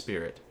of the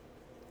Spirit.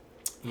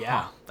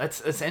 Yeah,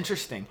 that's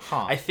interesting.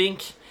 Huh. I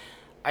think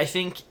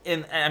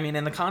in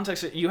the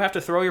context, you have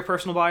to throw your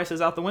personal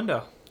biases out the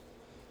window.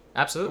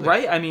 Absolutely.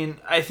 Right? I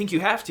mean, I think you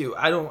have to.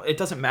 It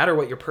doesn't matter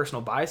what your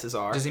personal biases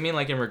are. Does he mean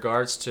like in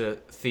regards to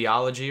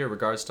theology or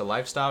regards to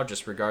lifestyle, or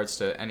just regards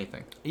to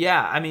anything?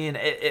 Yeah, I mean,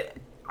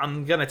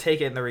 I'm going to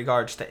take it in the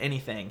regards to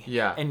anything.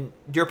 Yeah. And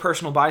your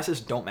personal biases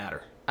don't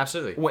matter.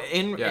 Absolutely.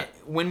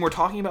 When we're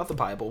talking about the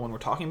Bible, when we're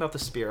talking about the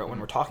Spirit, when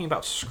we're talking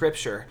about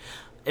Scripture,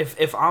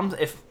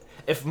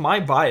 if my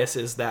bias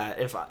is that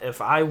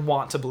if I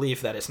want to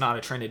believe that it's not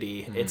a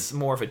Trinity, it's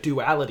more of a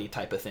duality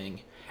type of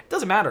thing, it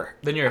doesn't matter.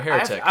 Then you're a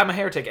heretic. I'm a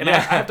heretic, and I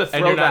have to throw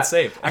and you're that. not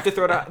saved. I have to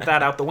throw that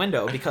out the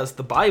window because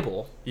the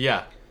Bible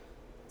Yeah.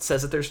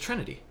 says that there's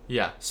Trinity.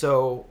 Yeah.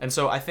 So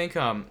I think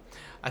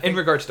in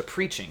regards to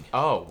preaching,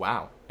 oh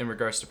wow, in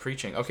regards to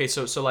preaching. Okay,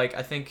 so like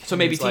I think so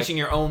maybe he's like- teaching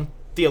your own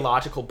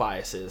theological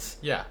biases.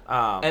 Yeah.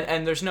 And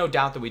And there's no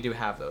doubt that we do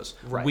have those.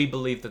 Right. We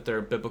believe that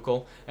they're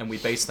biblical and we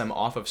base them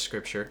off of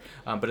Scripture.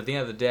 But at the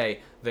end of the day,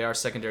 they are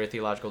secondary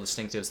theological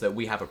distinctives that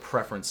we have a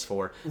preference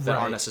for that Right.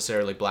 aren't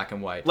necessarily black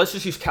and white. Let's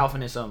just use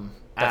Calvinism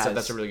That's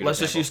as a really good let's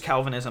just example. use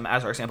Calvinism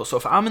as our example. So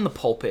if I'm in the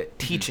pulpit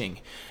teaching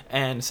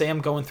and say I'm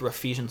going through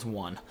Ephesians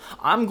 1,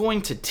 I'm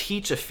going to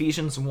teach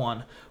Ephesians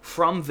 1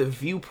 from the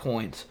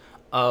viewpoint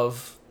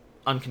of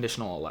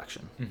unconditional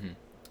election.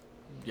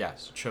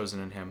 Yes,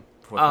 chosen in Him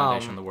before the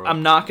foundation of the world. I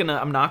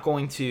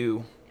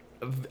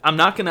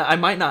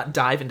might not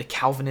dive into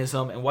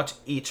Calvinism and what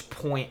each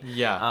point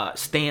Yeah.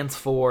 stands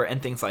for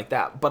and things like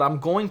that, but I'm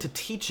going to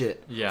teach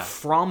it Yeah.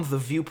 from the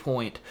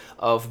viewpoint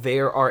of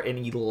there are an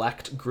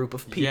elect group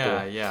of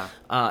people. Yeah.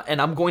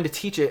 And I'm going to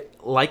teach it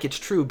like it's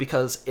true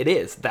because it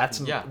is. That's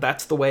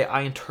the way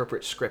I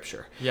interpret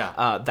Scripture.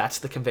 Yeah. That's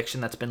the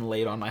conviction that's been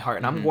laid on my heart,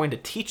 and I'm going to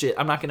teach it.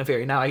 I'm not going to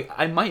vary. Now,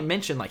 I might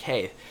mention like,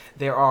 hey,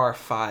 there are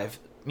 5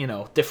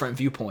 different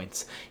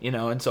viewpoints,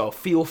 and so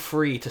feel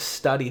free to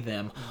study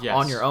them Yes.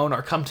 on your own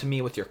or come to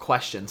me with your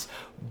questions.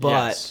 But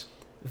Yes.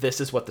 this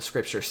is what the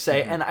Scriptures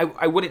say, and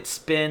I wouldn't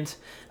spend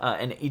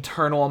an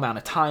eternal amount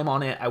of time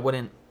on it. I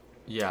wouldn't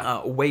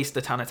waste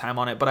a ton of time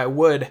on it, but I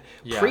would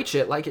preach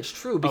it like it's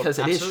true because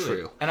it is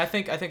true. And I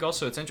think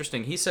also it's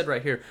interesting. He said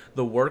right here,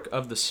 the work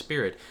of the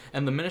Spirit,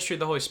 and the ministry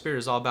of the Holy Spirit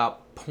is all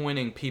about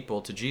pointing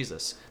people to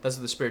Jesus. That's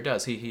what the Spirit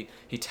does. He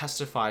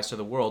testifies to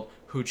the world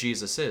who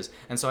Jesus is.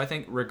 And so I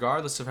think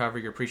regardless of however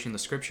you're preaching the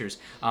Scriptures,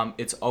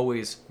 it's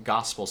always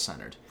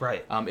gospel-centered.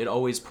 Right. It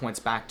always points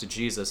back to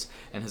Jesus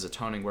and His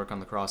atoning work on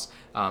the cross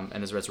and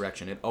His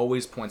resurrection. It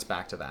always points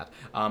back to that.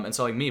 And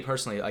so like me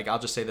personally, like I'll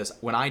just say this,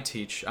 when I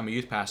teach, I'm a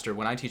youth pastor,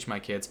 when I teach my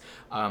kids,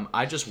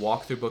 I just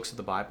walk through books of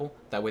the Bible.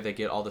 That way they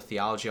get all the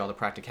theology, all the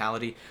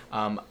practicality.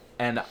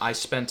 And I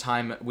spend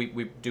time, we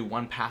do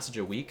one passage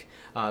a week.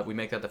 We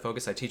make that the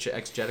focus. I teach it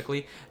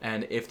exegetically.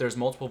 And if there's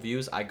multiple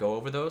views, I go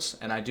over those.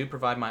 And I do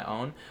provide my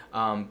own.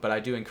 But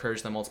I do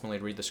encourage them ultimately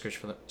to read the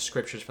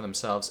scriptures for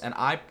themselves. And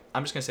I'm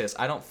just going to say this.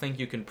 I don't think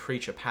you can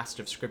preach a passage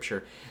of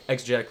Scripture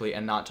exegetically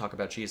and not talk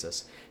about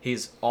Jesus.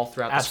 He's all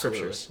throughout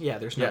Absolutely. the Scriptures. Yeah,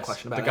 there's no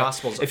question about the it.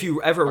 Gospels. If you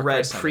ever are read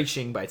Christ-centered.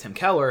 Preaching by Tim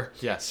Keller,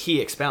 Yes.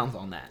 he expounds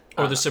on that.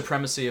 Or the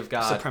supremacy of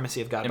God.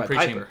 Supremacy of God in by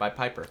preaching Piper. by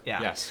Piper.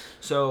 Yeah. Yes.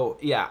 So,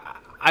 yeah,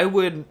 I'm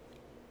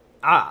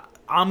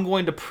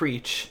going to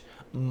preach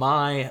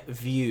my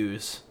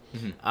views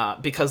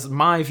because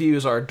my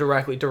views are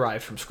directly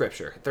derived from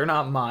Scripture. They're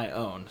not my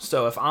own.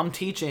 So if I'm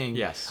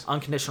teaching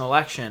unconditional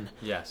election,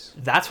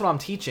 that's what I'm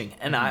teaching,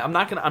 and I'm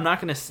not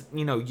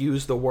gonna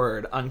use the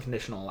word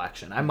unconditional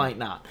election. I might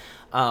not,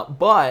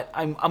 but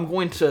I'm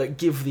going to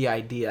give the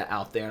idea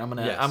out there, and I'm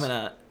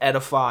gonna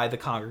edify the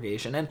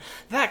congregation, and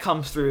that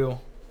comes through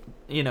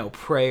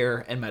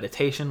prayer and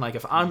meditation. Like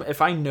if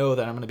I know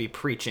that I'm going to be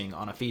preaching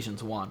on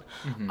Ephesians 1,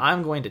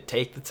 I'm going to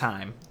take the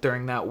time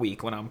during that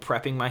week when I'm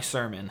prepping my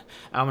sermon.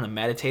 I'm going to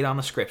meditate on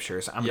the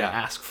Scriptures. I'm going to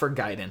ask for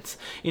guidance.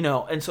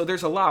 And so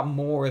there's a lot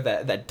more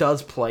that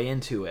does play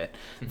into it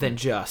than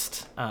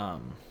just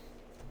kind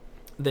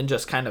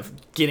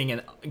of getting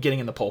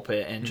in the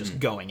pulpit and just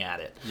going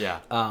at it.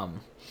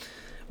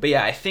 But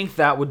yeah, I think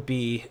that would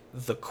be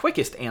the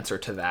quickest answer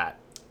to that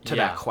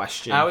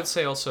question. I would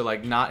say also,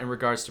 like, not in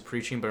regards to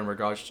preaching, but in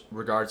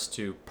regards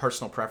to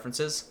personal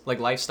preferences, like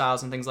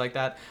lifestyles and things like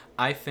that.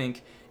 I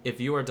think if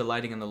you are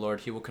delighting in the Lord,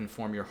 He will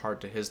conform your heart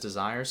to His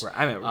desires. Right.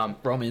 I mean,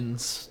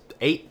 Romans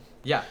 8.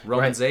 Yeah,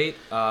 Romans 8,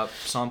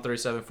 Psalm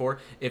 37:4.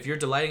 If you're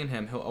delighting in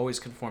Him, He'll always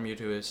conform you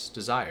to His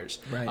desires.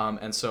 Right.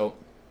 And so,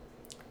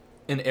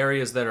 in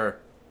areas that are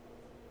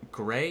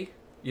gray,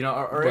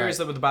 or areas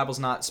that the Bible's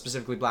not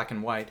specifically black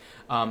and white,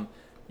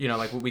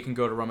 like we can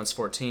go to Romans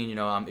 14,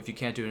 if you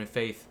can't do it in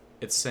faith,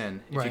 it's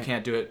sin. If you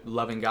can't do it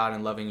loving God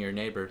and loving your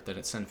neighbor, then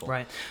it's sinful.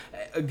 Right.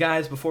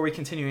 Guys, before we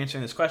continue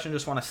answering this question,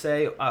 just want to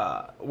say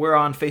we're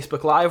on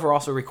Facebook Live. We're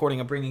also recording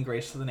a Bringing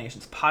Grace to the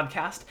Nations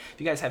podcast. If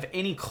you guys have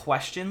any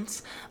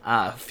questions,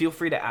 feel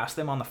free to ask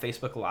them on the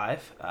Facebook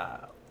Live.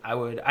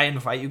 I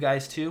invite you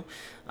guys to.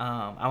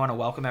 I want to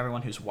welcome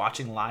everyone who's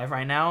watching live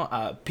right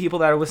now. People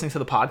that are listening to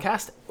the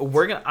podcast,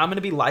 I'm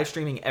gonna be live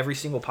streaming every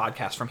single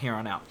podcast from here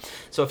on out.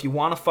 So if you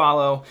want to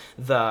follow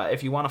the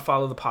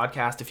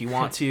podcast, if you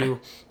want to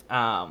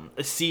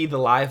see the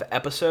live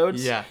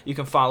episodes, you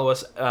can follow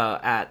us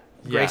at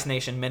Grace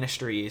Nation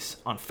Ministries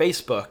on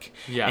Facebook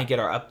and get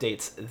our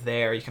updates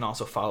there. You can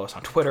also follow us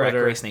on Twitter. At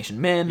Grace Nation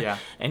Min.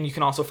 And you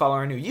can also follow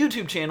our new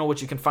YouTube channel,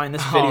 which you can find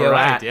this video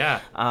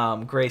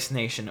at Grace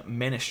Nation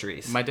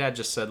Ministries. My dad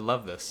just said,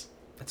 "Love this."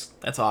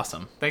 That's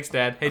awesome. Thanks,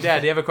 Dad. Hey,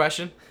 Dad, do you have a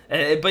question?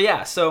 But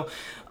yeah, so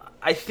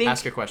I think...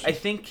 Ask a question. I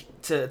think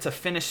to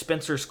finish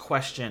Spencer's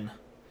question,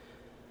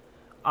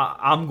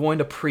 I'm going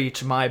to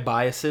preach my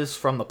biases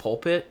from the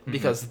pulpit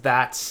because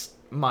that's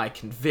my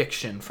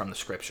conviction from the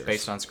Scriptures.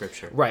 Based on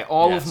Scripture. Right.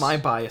 All of my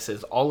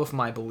biases, all of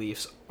my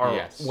beliefs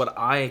are what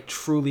I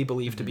truly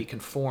believe to be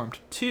conformed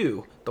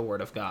to the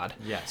Word of God.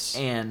 Yes.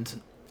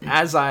 And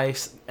as I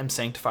am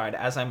sanctified,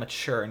 as I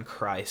mature in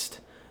Christ,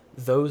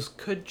 those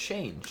could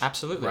change.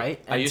 Absolutely.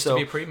 Right? I used to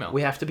be pre-mill.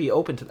 We have to be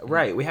open to that.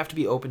 Right. We have to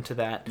be open to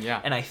that.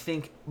 Yeah. And I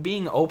think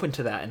being open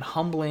to that and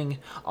humbling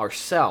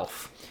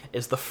ourselves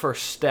is the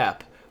first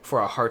step for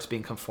our hearts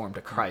being conformed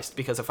to Christ.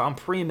 Because if I'm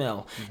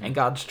pre-mill and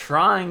God's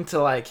trying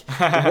to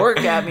work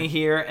at me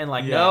here and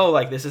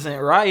no, this isn't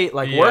right,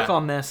 work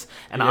on this,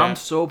 and I'm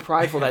so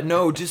prideful that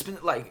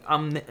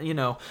I'm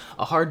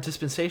a hard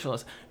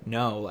dispensationalist.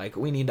 No,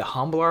 we need to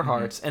humble our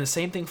hearts, and the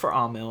same thing for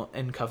Amill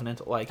and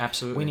Covenant.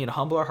 Absolutely, we need to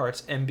humble our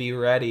hearts and be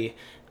ready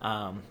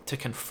to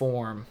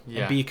conform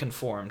and be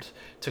conformed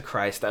to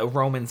Christ.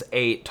 Romans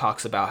 8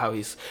 talks about how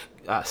He's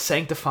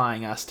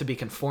sanctifying us to be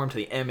conformed to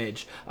the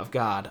image of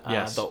God.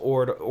 The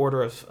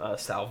order of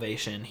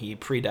salvation. He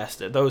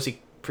predestined those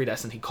He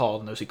predestined. He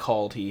called, and those He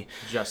called, He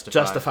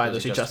justified.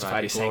 Those He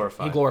justified,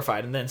 He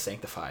glorified, and then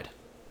sanctified.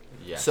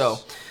 Yes. So,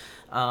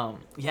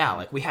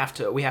 we have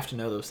to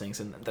know those things,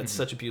 and that's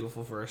such a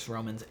beautiful verse.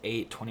 Romans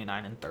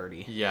 8:29 and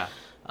 30. Yeah.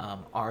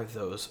 Are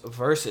those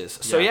verses.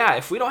 So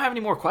if we don't have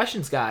any more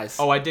questions, guys.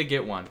 Oh, I did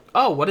get one.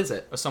 Oh, what is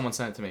it? Someone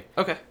sent it to me.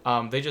 Okay.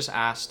 They just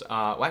asked,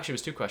 actually it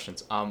was two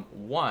questions.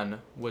 One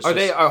was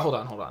hold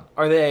on.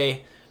 Are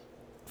they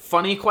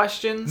funny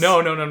questions?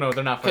 No, they're not funny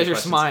questions. Because you're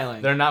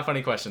smiling. They're not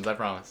funny questions, I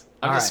promise.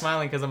 I'm just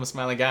smiling because I'm a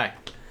smiley guy.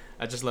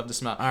 I just love to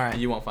smile. All right.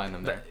 You won't find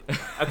them there.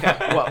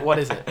 Okay. What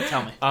is it?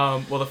 Tell me.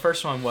 Well, the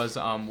first one was,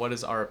 what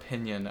is our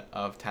opinion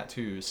of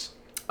tattoos?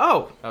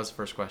 Oh. That was the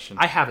first question.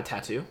 I have a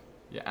tattoo.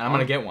 Yeah, and I'm going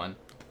to get one.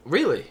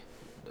 Really?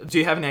 Do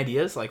you have any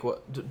ideas?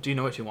 What do you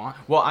know what you want?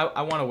 Well,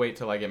 I want to wait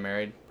till I get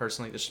married,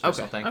 personally. This is a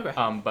personal thing.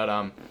 Okay.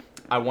 But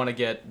I want to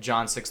get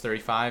John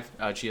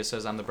 6:35. Jesus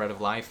says, "I'm the bread of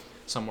life."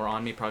 Somewhere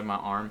on me, probably my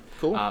arm.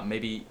 Cool.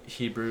 Maybe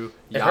Hebrew.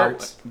 It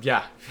hurts.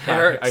 Yeah. It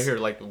hurts. I hear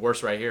the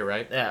worst right here,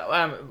 right?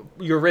 Yeah.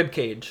 Your rib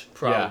cage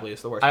probably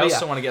is the worst. I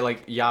also want to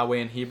get Yahweh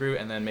in Hebrew,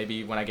 and then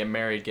maybe when I get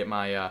married, get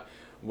my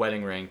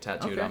wedding ring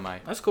tattooed on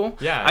my. That's cool.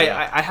 Yeah.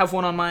 I have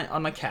one on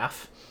my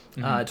calf.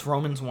 It's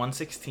Romans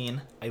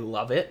 1:16. I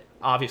love it.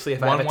 Obviously,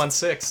 if I have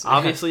 1:16.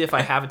 Obviously, if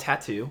I have a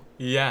tattoo,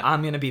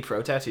 I'm gonna be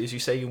pro tattoos. You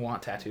say you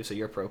want tattoos, so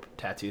you're pro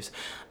tattoos.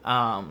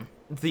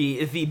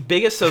 The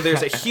biggest, so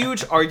there's a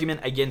huge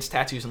argument against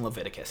tattoos in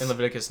Leviticus. In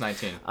Leviticus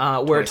 19,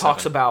 where it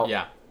talks about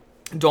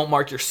Don't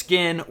mark your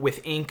skin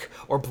with ink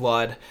or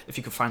blood. If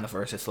you can find the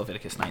verse, it's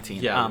Leviticus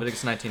 19. Yeah,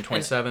 Leviticus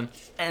 19:27.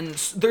 And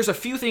there's a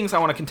few things I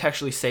want to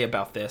contextually say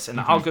about this, and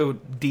I'll go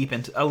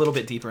a little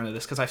bit deeper into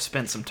this because I've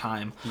spent some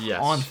time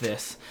on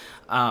this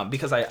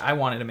because I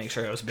wanted to make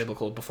sure it was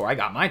biblical before I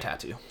got my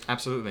tattoo.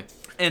 Absolutely.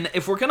 And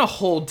if we're going to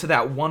hold to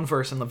that one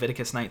verse in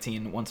Leviticus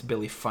 19, once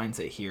Billy finds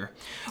it here,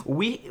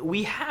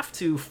 we have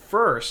to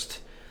first,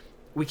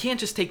 we can't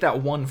just take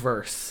that one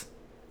verse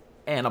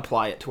and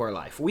apply it to our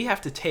life. We have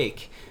to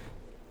take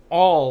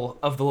all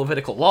of the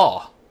Levitical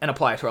law and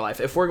apply it to our life.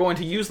 If we're going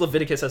to use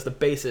Leviticus as the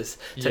basis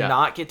to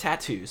not get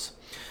tattoos,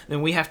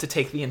 then we have to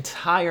take the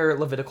entire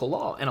Levitical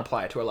law and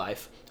apply it to our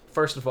life.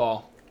 First of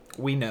all,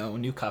 we know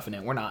New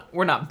Covenant.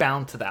 We're not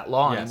bound to that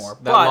law anymore.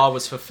 That law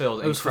was fulfilled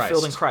in Christ. It was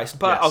fulfilled in Christ.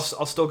 But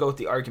I'll still go with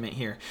the argument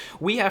here.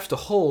 We have to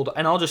hold,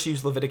 and I'll just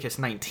use Leviticus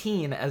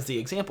 19 as the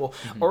example.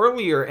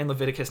 Earlier in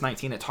Leviticus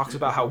 19, it talks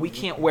about how we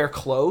can't wear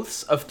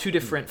clothes of two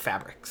different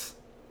fabrics.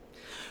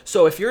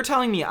 So if you're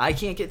telling me I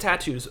can't get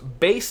tattoos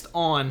based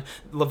on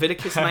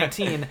Leviticus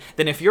 19,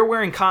 then if you're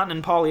wearing cotton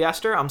and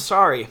polyester, I'm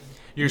sorry.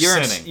 You're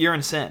sinning. You're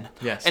in sin.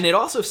 Yes. And it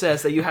also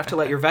says that you have to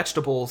let your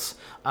vegetables,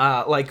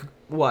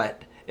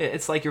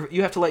 It's like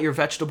you have to let your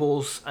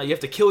vegetables, you have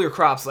to kill your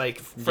crops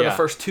for the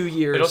first 2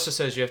 years. It also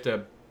says you have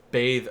to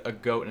bathe a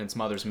goat in its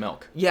mother's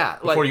milk. Yeah.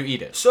 Before you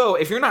eat it. So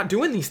if you're not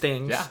doing these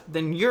things,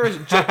 then you're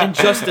in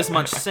just as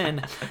much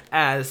sin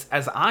as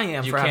I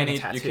am for having a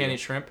tattoo. You can't eat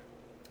shrimp?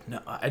 No,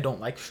 I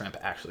don't like shrimp,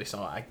 actually, so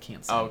I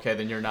can't say. Oh, okay,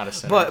 then you're not a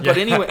sinner. But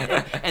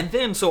anyway, and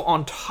then, so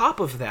on top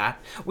of that,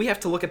 we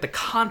have to look at the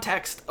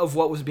context of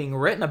what was being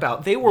written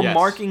about. They were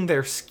marking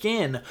their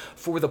skin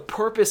for the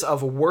purpose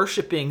of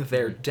worshiping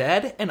their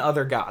dead and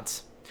other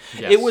gods.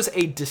 Yes. It was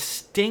a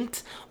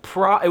distinct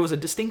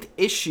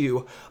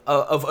issue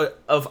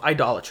of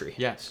idolatry.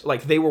 Yes.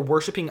 Like, they were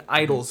worshiping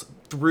idols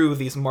through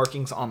these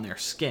markings on their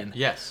skin.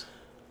 Yes.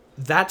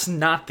 That's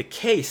not the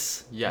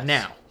case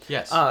now.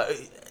 Yes.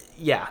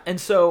 Yeah, and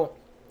so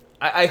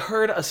I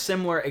heard a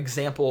similar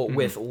example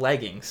with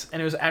leggings,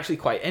 and it was actually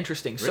quite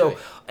interesting. Really?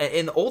 So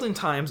in the olden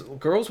times,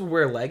 girls would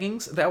wear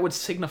leggings. That would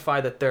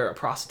signify that they're a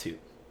prostitute.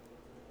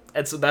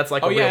 And so that's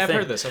like a real thing. I've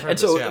heard this.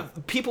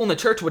 People in the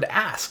church would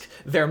ask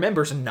their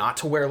members not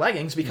to wear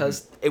leggings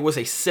because it was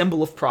a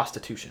symbol of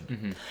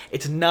prostitution.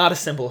 It's not a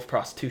symbol of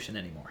prostitution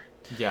anymore.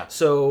 Yeah.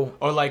 So,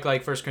 or like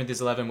 1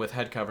 Corinthians 11 with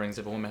head coverings.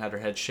 If a woman had her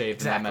head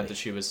shaved, that meant that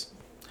she was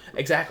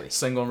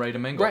single and ready to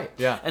mingle. Right.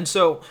 Yeah. And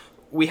so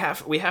we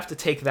have to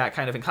take that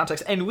kind of in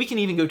context, and we can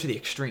even go to the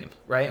extreme,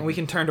 right? And we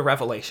can turn to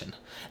Revelation,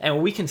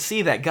 and we can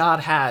see that God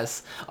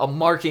has a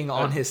marking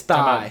on his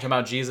thigh. Talking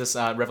about Jesus,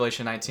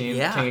 Revelation 19,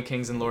 King of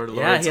Kings and Lord of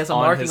Lords. Yeah, he has a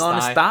marking on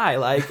his thigh.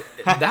 Like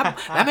that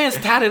man's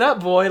tatted up,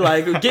 boy.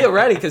 Like, get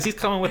ready, because he's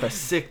coming with a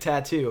sick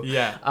tattoo.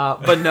 Yeah.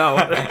 But no,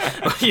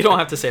 you don't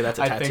have to say that's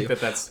a tattoo. I think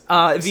that's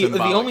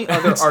the only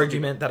other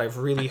argument that I've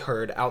really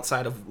heard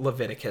outside of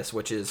Leviticus,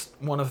 which is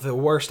one of the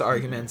worst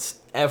arguments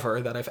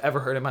ever that I've ever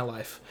heard in my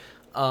life,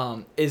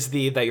 is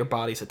that your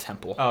body's a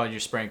temple. Oh, and you're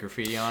spraying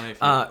graffiti on it?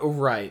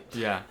 Right.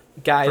 Yeah.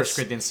 Guys, 1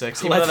 Corinthians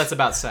 6. Even though that's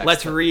about sex.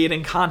 Let's read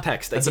in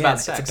context. It's Again, about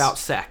sex. It's about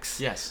sex.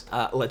 Yes.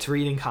 Let's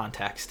read in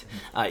context.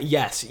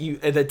 Yes,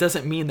 that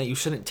doesn't mean that you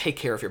shouldn't take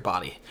care of your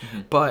body.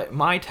 But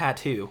my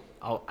tattoo,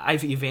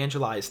 I've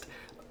evangelized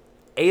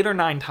 8 or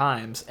 9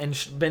 times and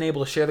been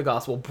able to share the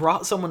gospel,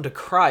 brought someone to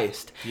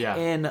Christ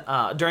during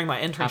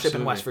my internship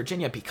in West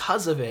Virginia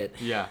because of it.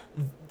 Yeah.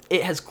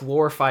 It has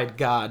glorified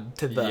God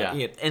to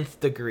the nth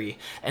degree.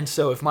 And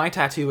so if my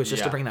tattoo was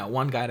just to bring that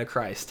one guy to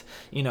Christ,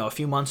 a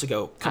few months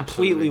ago,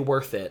 completely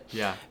worth it.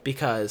 Yeah.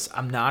 Because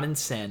I'm not in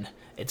sin.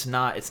 It's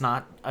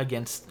not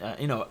against,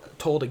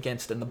 told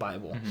against in the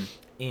Bible.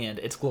 And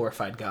it's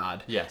glorified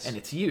God. Yes. And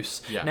its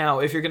use. Yeah. Now,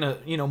 if you're going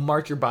to,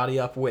 mark your body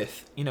up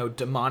with,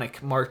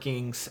 demonic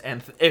markings,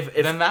 and if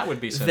then that would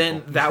be sinful.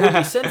 Then that would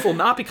be sinful,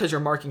 not because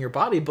you're marking your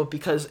body, but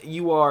because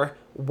you are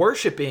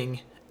worshiping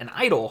an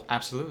idol.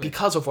 Absolutely.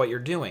 Because of what you're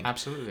doing.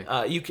 Absolutely.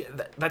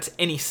 That's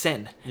any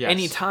sin. Yes.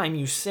 Anytime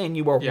you sin,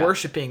 you are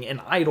worshiping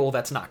an idol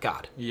that's not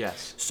God.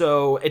 Yes.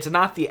 So it's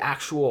not the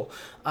actual,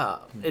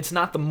 it's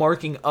not the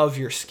marking of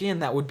your skin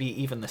that would be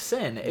even the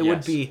sin. It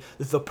would be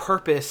the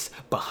purpose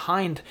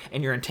behind,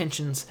 and your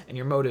intentions and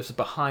your motives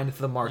behind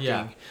the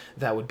marking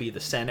that would be the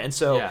sin. And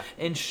so,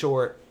 in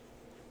short,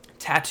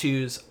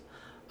 tattoos,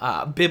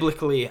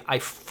 biblically, I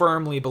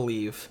firmly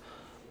believe,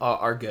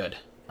 are good.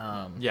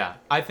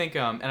 I think,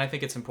 and I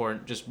think it's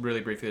important, just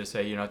really briefly to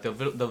say,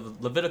 the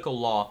Levitical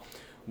law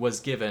was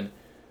given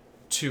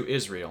to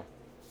Israel,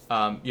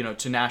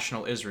 to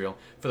national Israel,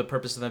 for the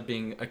purpose of them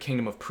being a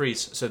kingdom of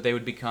priests, so they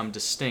would become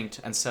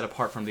distinct and set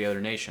apart from the other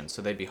nations,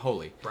 so they'd be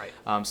holy. Right.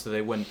 So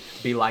they wouldn't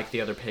be like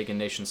the other pagan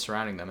nations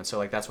surrounding them. And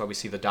so, that's why we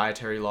see the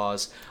dietary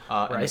laws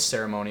and the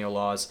ceremonial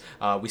laws.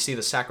 We see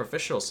the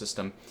sacrificial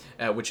system,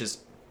 which is,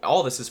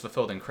 all this is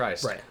fulfilled in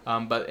Christ. Right.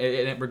 But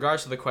in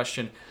regards to the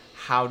question,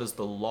 how does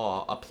the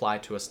law apply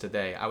to us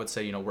today? I would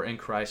say, we're in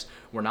Christ.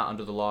 We're not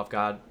under the law of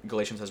God.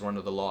 Galatians says we're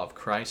under the law of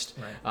Christ.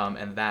 Right.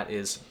 And that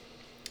is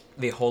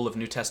the whole of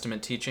New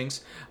Testament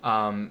teachings.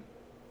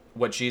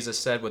 what Jesus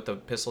said, what the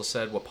epistle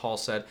said, what Paul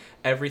said,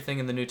 everything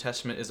in the New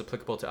Testament is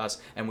applicable to us,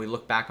 and we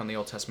look back on the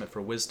Old Testament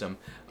for wisdom,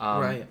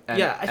 Right.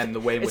 and, and the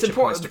way in which it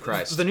points to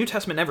Christ. The New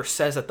Testament never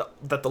says that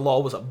the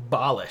law was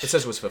abolished. It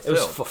says it was fulfilled. It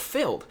was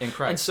fulfilled in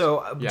Christ. And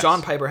so Yes.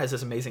 John Piper has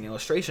this amazing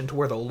illustration to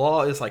where the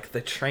law is like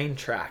the train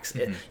tracks.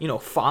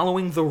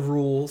 Following the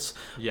rules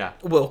Yeah.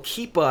 will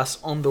keep us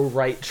on the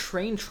right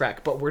train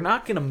track, but we're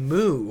not going to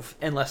move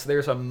unless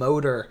there's a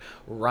motor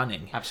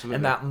running. Absolutely.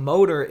 And that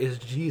motor is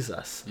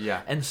Jesus.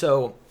 Yeah. And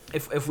so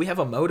if we have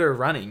a motor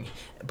running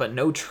but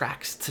no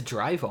tracks to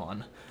drive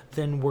on,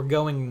 then we're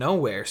going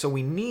nowhere. So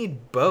we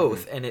need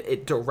both, and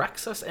it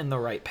directs us in the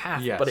right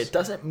path, Yes. but it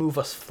doesn't move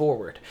us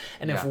forward.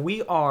 And if Yeah.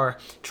 we are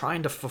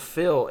trying to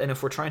fulfill, and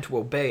if we're trying to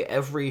obey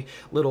every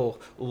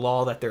little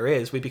law that there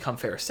is, we become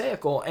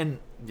pharisaical, and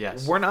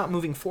Yes. we're not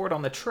moving forward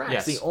on the tracks.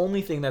 Yes. The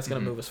only thing that's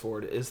going to move us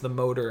forward is the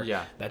motor.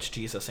 Yeah. That's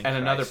Jesus in And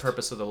Christ. another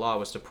purpose of the law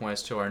was to point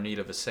us to our need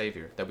of a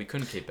Savior, that we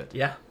couldn't keep it.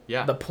 Yeah.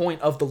 Yeah. The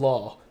point of the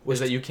law was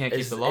that you can't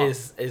keep the law.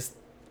 Is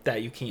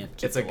that you can't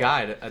keep It's the a law.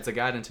 guide. It's a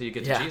guide until you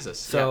get Yeah. to Jesus.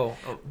 So,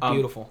 Yeah.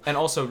 beautiful. And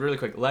also, really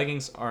quick,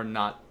 leggings are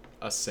not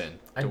a sin.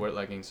 To wear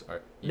leggings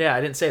are. Yeah,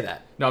 I didn't say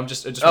that. No, I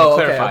just want to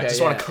clarify. Okay, Just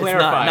yeah. want to It's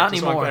clarify. Not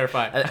just anymore. want to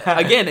clarify.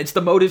 Again, it's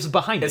the motives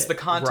behind it. It's the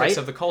context right?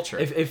 of the culture.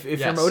 If your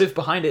Yes. motive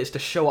behind it is to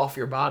show off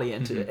your body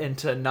and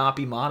to not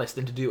be modest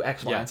and to do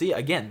X, Y, Yeah. and Z,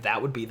 again,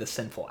 that would be the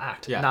sinful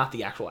act, Yeah. not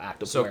the actual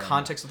act of So wearing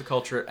context of the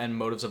culture and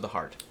motives of the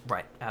heart. it.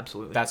 Right,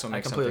 absolutely. That's what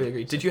makes I completely something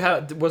agree. Did you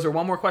have? Was there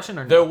one more question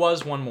or no? There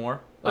was one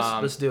more.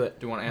 Let's do it.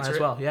 Do you want to Might answer as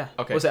it? well, yeah.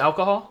 Okay. Was it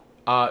alcohol?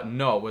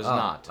 No, it was Oh,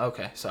 not.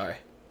 Okay, sorry.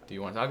 Do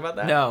you want to talk about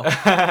that? No.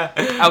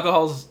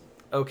 Alcohol's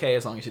okay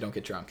as long as you don't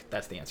get drunk.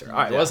 That's the answer. All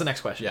right, Yeah. what's the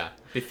next question? Yeah.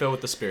 Be filled with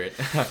the Spirit.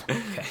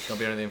 Okay. Don't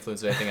be under the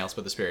influence of anything else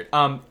but the Spirit.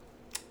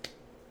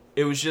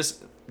 It was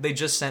just they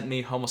just sent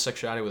me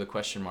homosexuality with a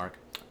question mark.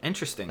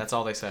 Interesting. That's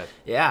all they said.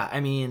 Yeah, I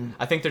mean,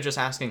 I think they're just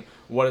asking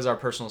what is our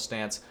personal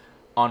stance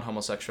on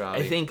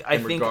homosexuality. I think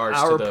in regards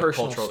our to the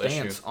personal cultural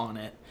stance issue. on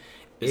it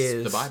Is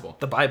is the Bible.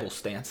 The Bible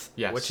stance,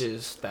 Yes. which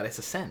is that it's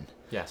a sin.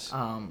 Yes.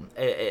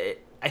 I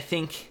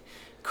think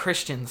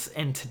Christians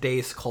in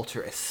today's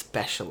culture,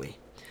 especially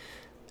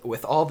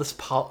with all this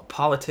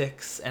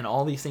politics and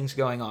all these things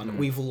going on,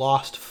 we've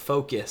lost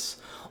focus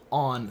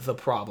on the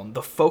problem.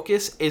 The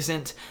focus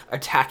isn't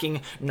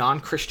attacking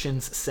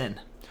non-Christians' sin.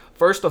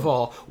 First of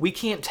all, we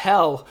can't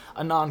tell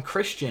a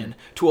non-Christian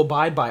to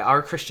abide by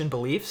our Christian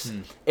beliefs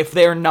if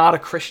they're not a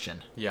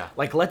Christian. Yeah.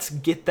 Like, let's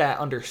get that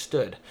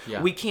understood.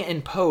 Yeah. We can't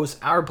impose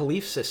our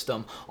belief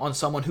system on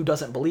someone who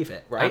doesn't believe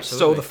it, right?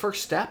 Absolutely. So the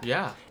first step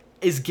Yeah.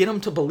 is get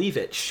them to believe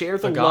it. Share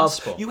the, The love.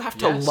 gospel. You have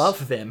to Yes.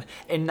 love them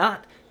and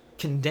not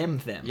condemn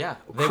them. Yeah.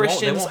 They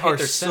Christians won't hate are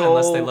their sin so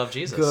unless they love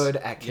Jesus. good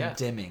at Yeah.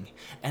 condemning,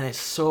 and it's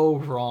so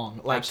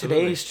wrong. Like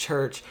Absolutely. today's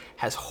church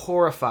has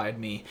horrified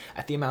me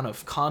at the amount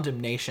of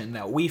condemnation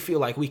that we feel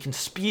like we can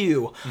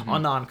spew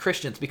on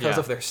non-Christians because Yeah.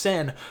 of their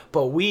sin,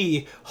 but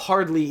we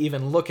hardly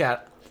even look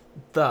at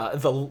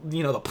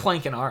the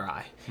plank in our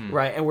eye,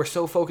 right? And we're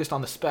so focused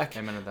on the speck,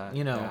 Amen to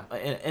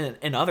that.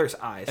 in others'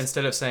 eyes.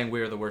 Instead of saying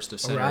we are the worst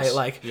of sinners. Right,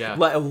 like yeah.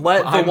 let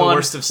I'm the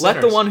worst of let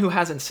the sinners. one who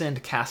hasn't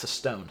sinned cast a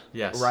stone.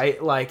 Yes.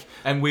 Right, like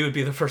And we would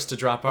be the first to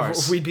drop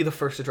ours. we'd be the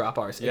first to drop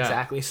ours. Yeah.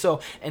 Exactly.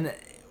 So, and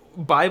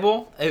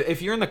Bible,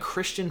 if you're in the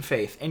Christian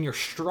faith and you're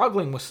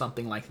struggling with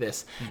something like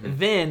this,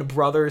 then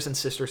brothers and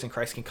sisters in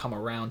Christ can come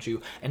around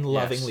you and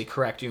lovingly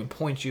correct you and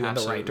point you in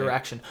the right Absolutely.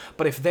 direction.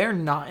 But if they're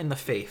not in the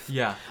faith,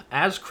 Yeah.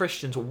 as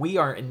Christians, we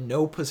are in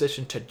no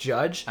position to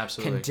judge,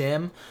 Absolutely.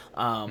 condemn,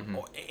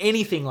 or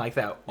anything like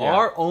that. Yeah.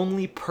 Our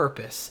only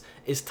purpose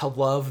is to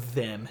love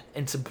them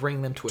and to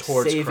bring them to a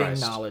Towards saving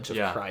Christ. knowledge of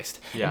Yeah. Christ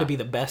Yeah. and to be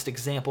the best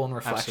example and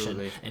reflection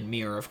Absolutely. and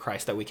mirror of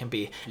Christ that we can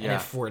be. And Yeah.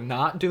 if we're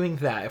not doing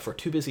that, if we're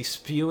too busy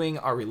spewing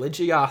our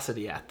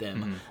religiosity at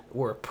them,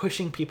 we're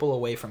pushing people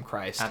away from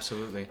Christ.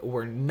 Absolutely.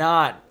 We're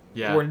not.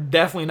 Yeah. We're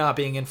definitely not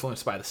being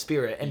influenced by the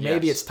Spirit, and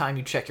maybe Yes. it's time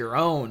you check your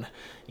own,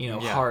 Yeah.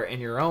 heart and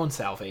your own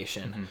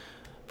salvation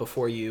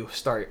before you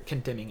start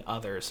condemning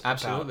others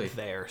Absolutely. about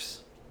theirs.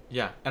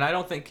 Yeah. And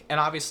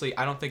obviously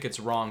I don't think it's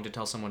wrong to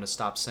tell someone to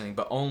stop sinning,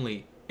 but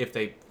only if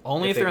they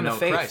Only if they're in the know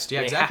faith. Christ. Yeah,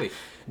 They exactly. have-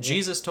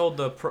 Jesus told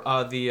the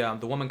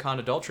woman caught in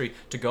adultery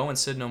to go and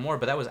sin no more,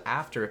 but that was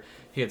after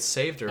he had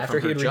saved her After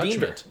from he her had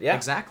redeemed her. judgment. Yeah.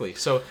 Exactly.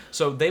 So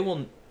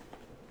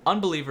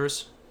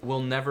unbelievers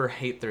will never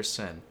hate their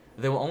sin.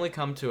 They will only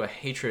come to a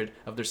hatred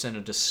of their sin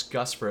and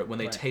disgust for it when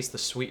they Right. taste the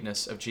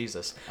sweetness of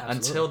Jesus.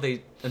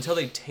 Absolutely. Until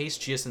they taste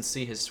Jesus and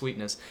see his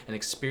sweetness and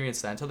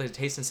experience that, until they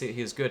taste and see that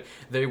he is good,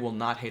 they will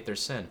not hate their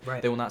sin.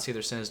 Right. They will not see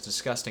their sin as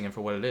disgusting and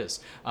for what it is.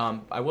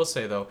 I will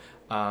say though,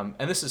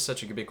 and this is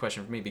such a big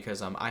question for me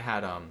because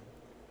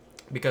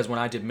because when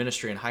I did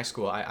ministry in high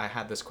school, I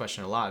had this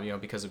question a lot,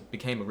 because it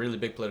became a really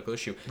big political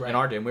issue Right. in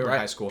our day when we were in Right.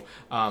 high school.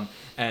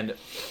 And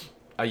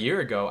a year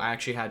ago, I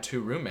actually had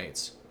 2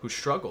 roommates who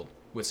struggled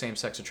with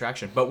same-sex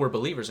attraction, but were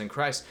believers in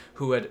Christ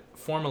who had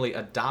formally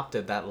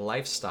adopted that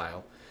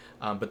lifestyle.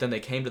 But then they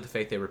came to the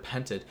faith, they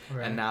repented,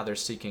 Right. and now they're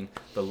seeking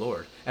the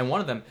Lord. And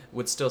one of them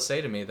would still say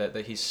to me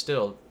that he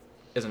still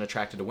isn't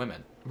attracted to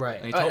women.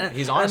 Right. And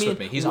he's honest with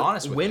me. He's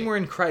honest with me. When we're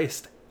in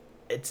Christ,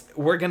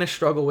 we're gonna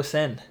struggle with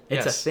sin.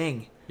 It's a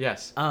thing.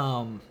 Yes.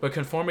 But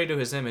conformity to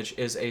his image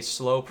is a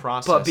slow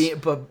process.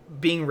 But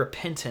being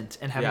repentant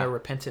and having a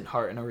repentant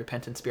heart and a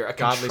repentant spirit, a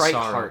godly contrite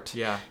sorrow. heart.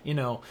 Yeah.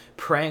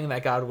 Praying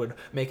that God would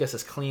make us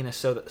as clean as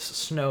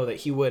snow, that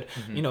he would,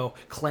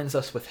 cleanse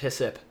us with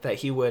hyssop, that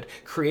he would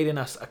create in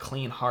us a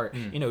clean heart.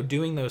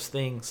 Doing those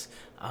things,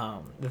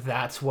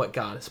 that's what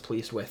God is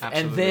pleased with.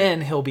 Absolutely. And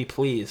then he'll be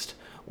pleased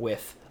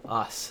with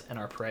us and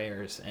our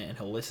prayers, and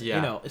he'll listen.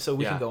 So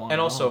we can go on. And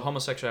also,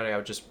 homosexuality, I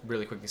would just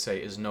really quickly say,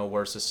 is no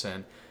worse a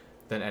sin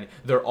than any.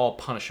 They're all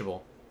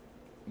punishable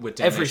with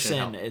damnation. Every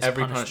sin is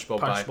punishable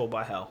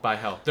by hell. By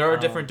hell. There are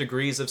different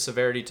degrees of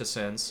severity to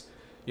sins.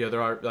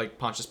 There are, like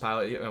Pontius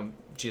Pilate,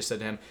 Jesus said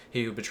to him,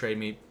 "He who betrayed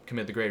me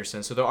committed the greater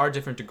sin." So there are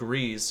different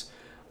degrees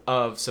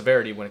of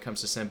severity when it comes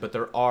to sin, but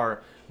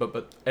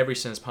every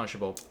sin is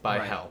punishable by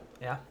hell.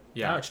 Yeah.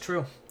 Yeah. No, it's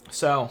true.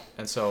 So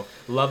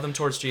love them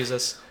towards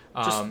Jesus.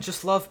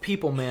 Just love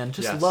people, man.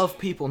 Love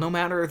people, no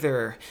matter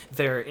their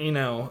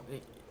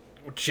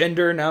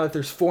gender. Now that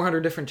there's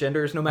 400 different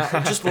genders, no matter,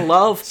 just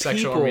love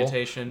sexual people,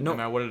 orientation, no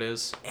matter what it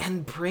is,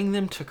 and bring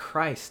them to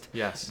Christ.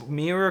 Yes,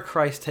 mirror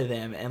Christ to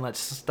them, and let's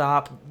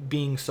stop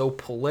being so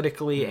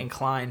politically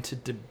inclined to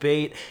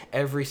debate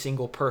every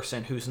single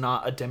person who's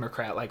not a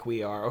Democrat like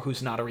we are, or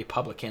who's not a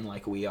Republican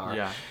like we are.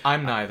 Yeah,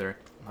 I'm neither.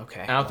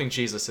 Okay. I don't think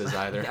Jesus is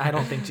either. I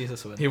don't think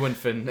Jesus would. He wouldn't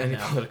fit in any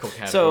political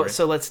category.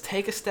 So let's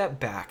take a step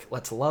back.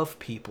 Let's love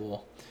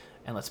people,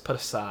 and let's put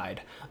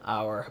aside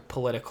our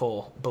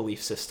political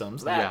belief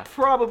systems that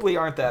probably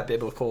aren't that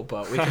biblical,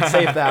 but we can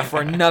save that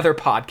for another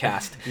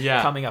podcast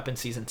coming up in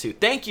season 2.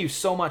 Thank you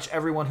so much,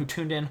 everyone who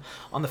tuned in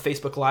on the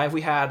Facebook Live.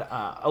 We had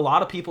a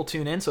lot of people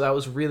tune in, so that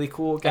was really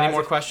cool, guys. Any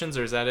more questions,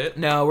 or is that it?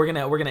 No, we're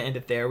gonna end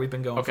it there. We've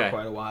been going for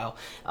quite a while.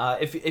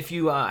 If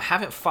you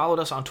haven't followed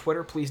us on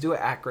Twitter, please do it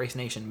at Grace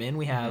Nation Min.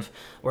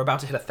 We're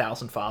about to hit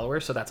 1,000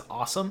 followers, so that's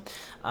awesome.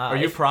 Are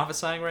you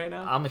prophesying right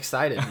now? I'm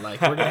excited. We're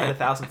gonna hit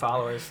 1,000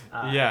 followers.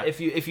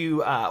 If you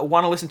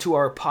want to listen to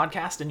our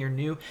podcast and you're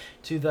new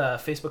to the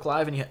Facebook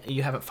Live and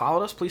you haven't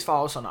followed us, please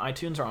follow us on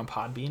iTunes or on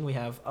Podbean. We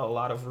have a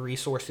lot of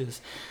resources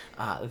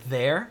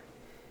there.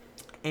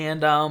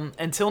 And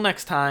until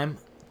next time,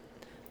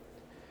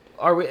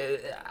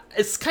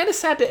 it's kind of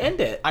sad to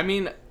end it. I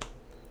mean,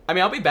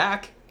 I'll be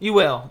back. You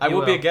will. I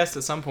will be a guest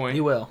at some point.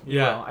 You will. You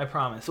will. I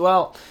promise.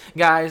 Well,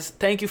 guys,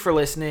 thank you for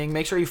listening.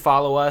 Make sure you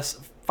follow us.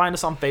 Find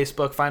us on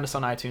Facebook, find us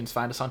on iTunes,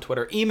 find us on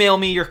Twitter. Email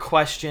me your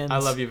questions. I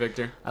love you,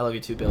 Victor. I love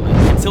you too, Billy.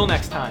 Until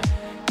next time,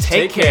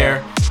 take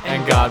care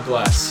and God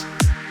bless.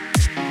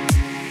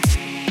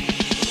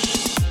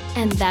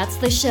 And that's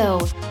the show.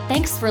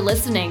 Thanks for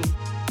listening.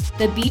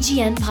 The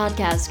BGN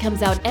podcast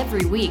comes out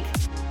every week.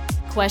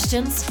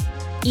 Questions?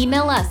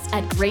 Email us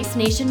at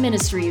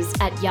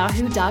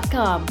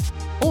gracenationministries@yahoo.com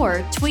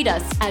or tweet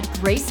us at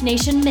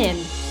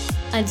gracenationmin.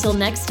 Until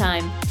next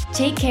time,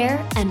 take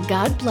care and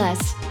God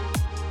bless.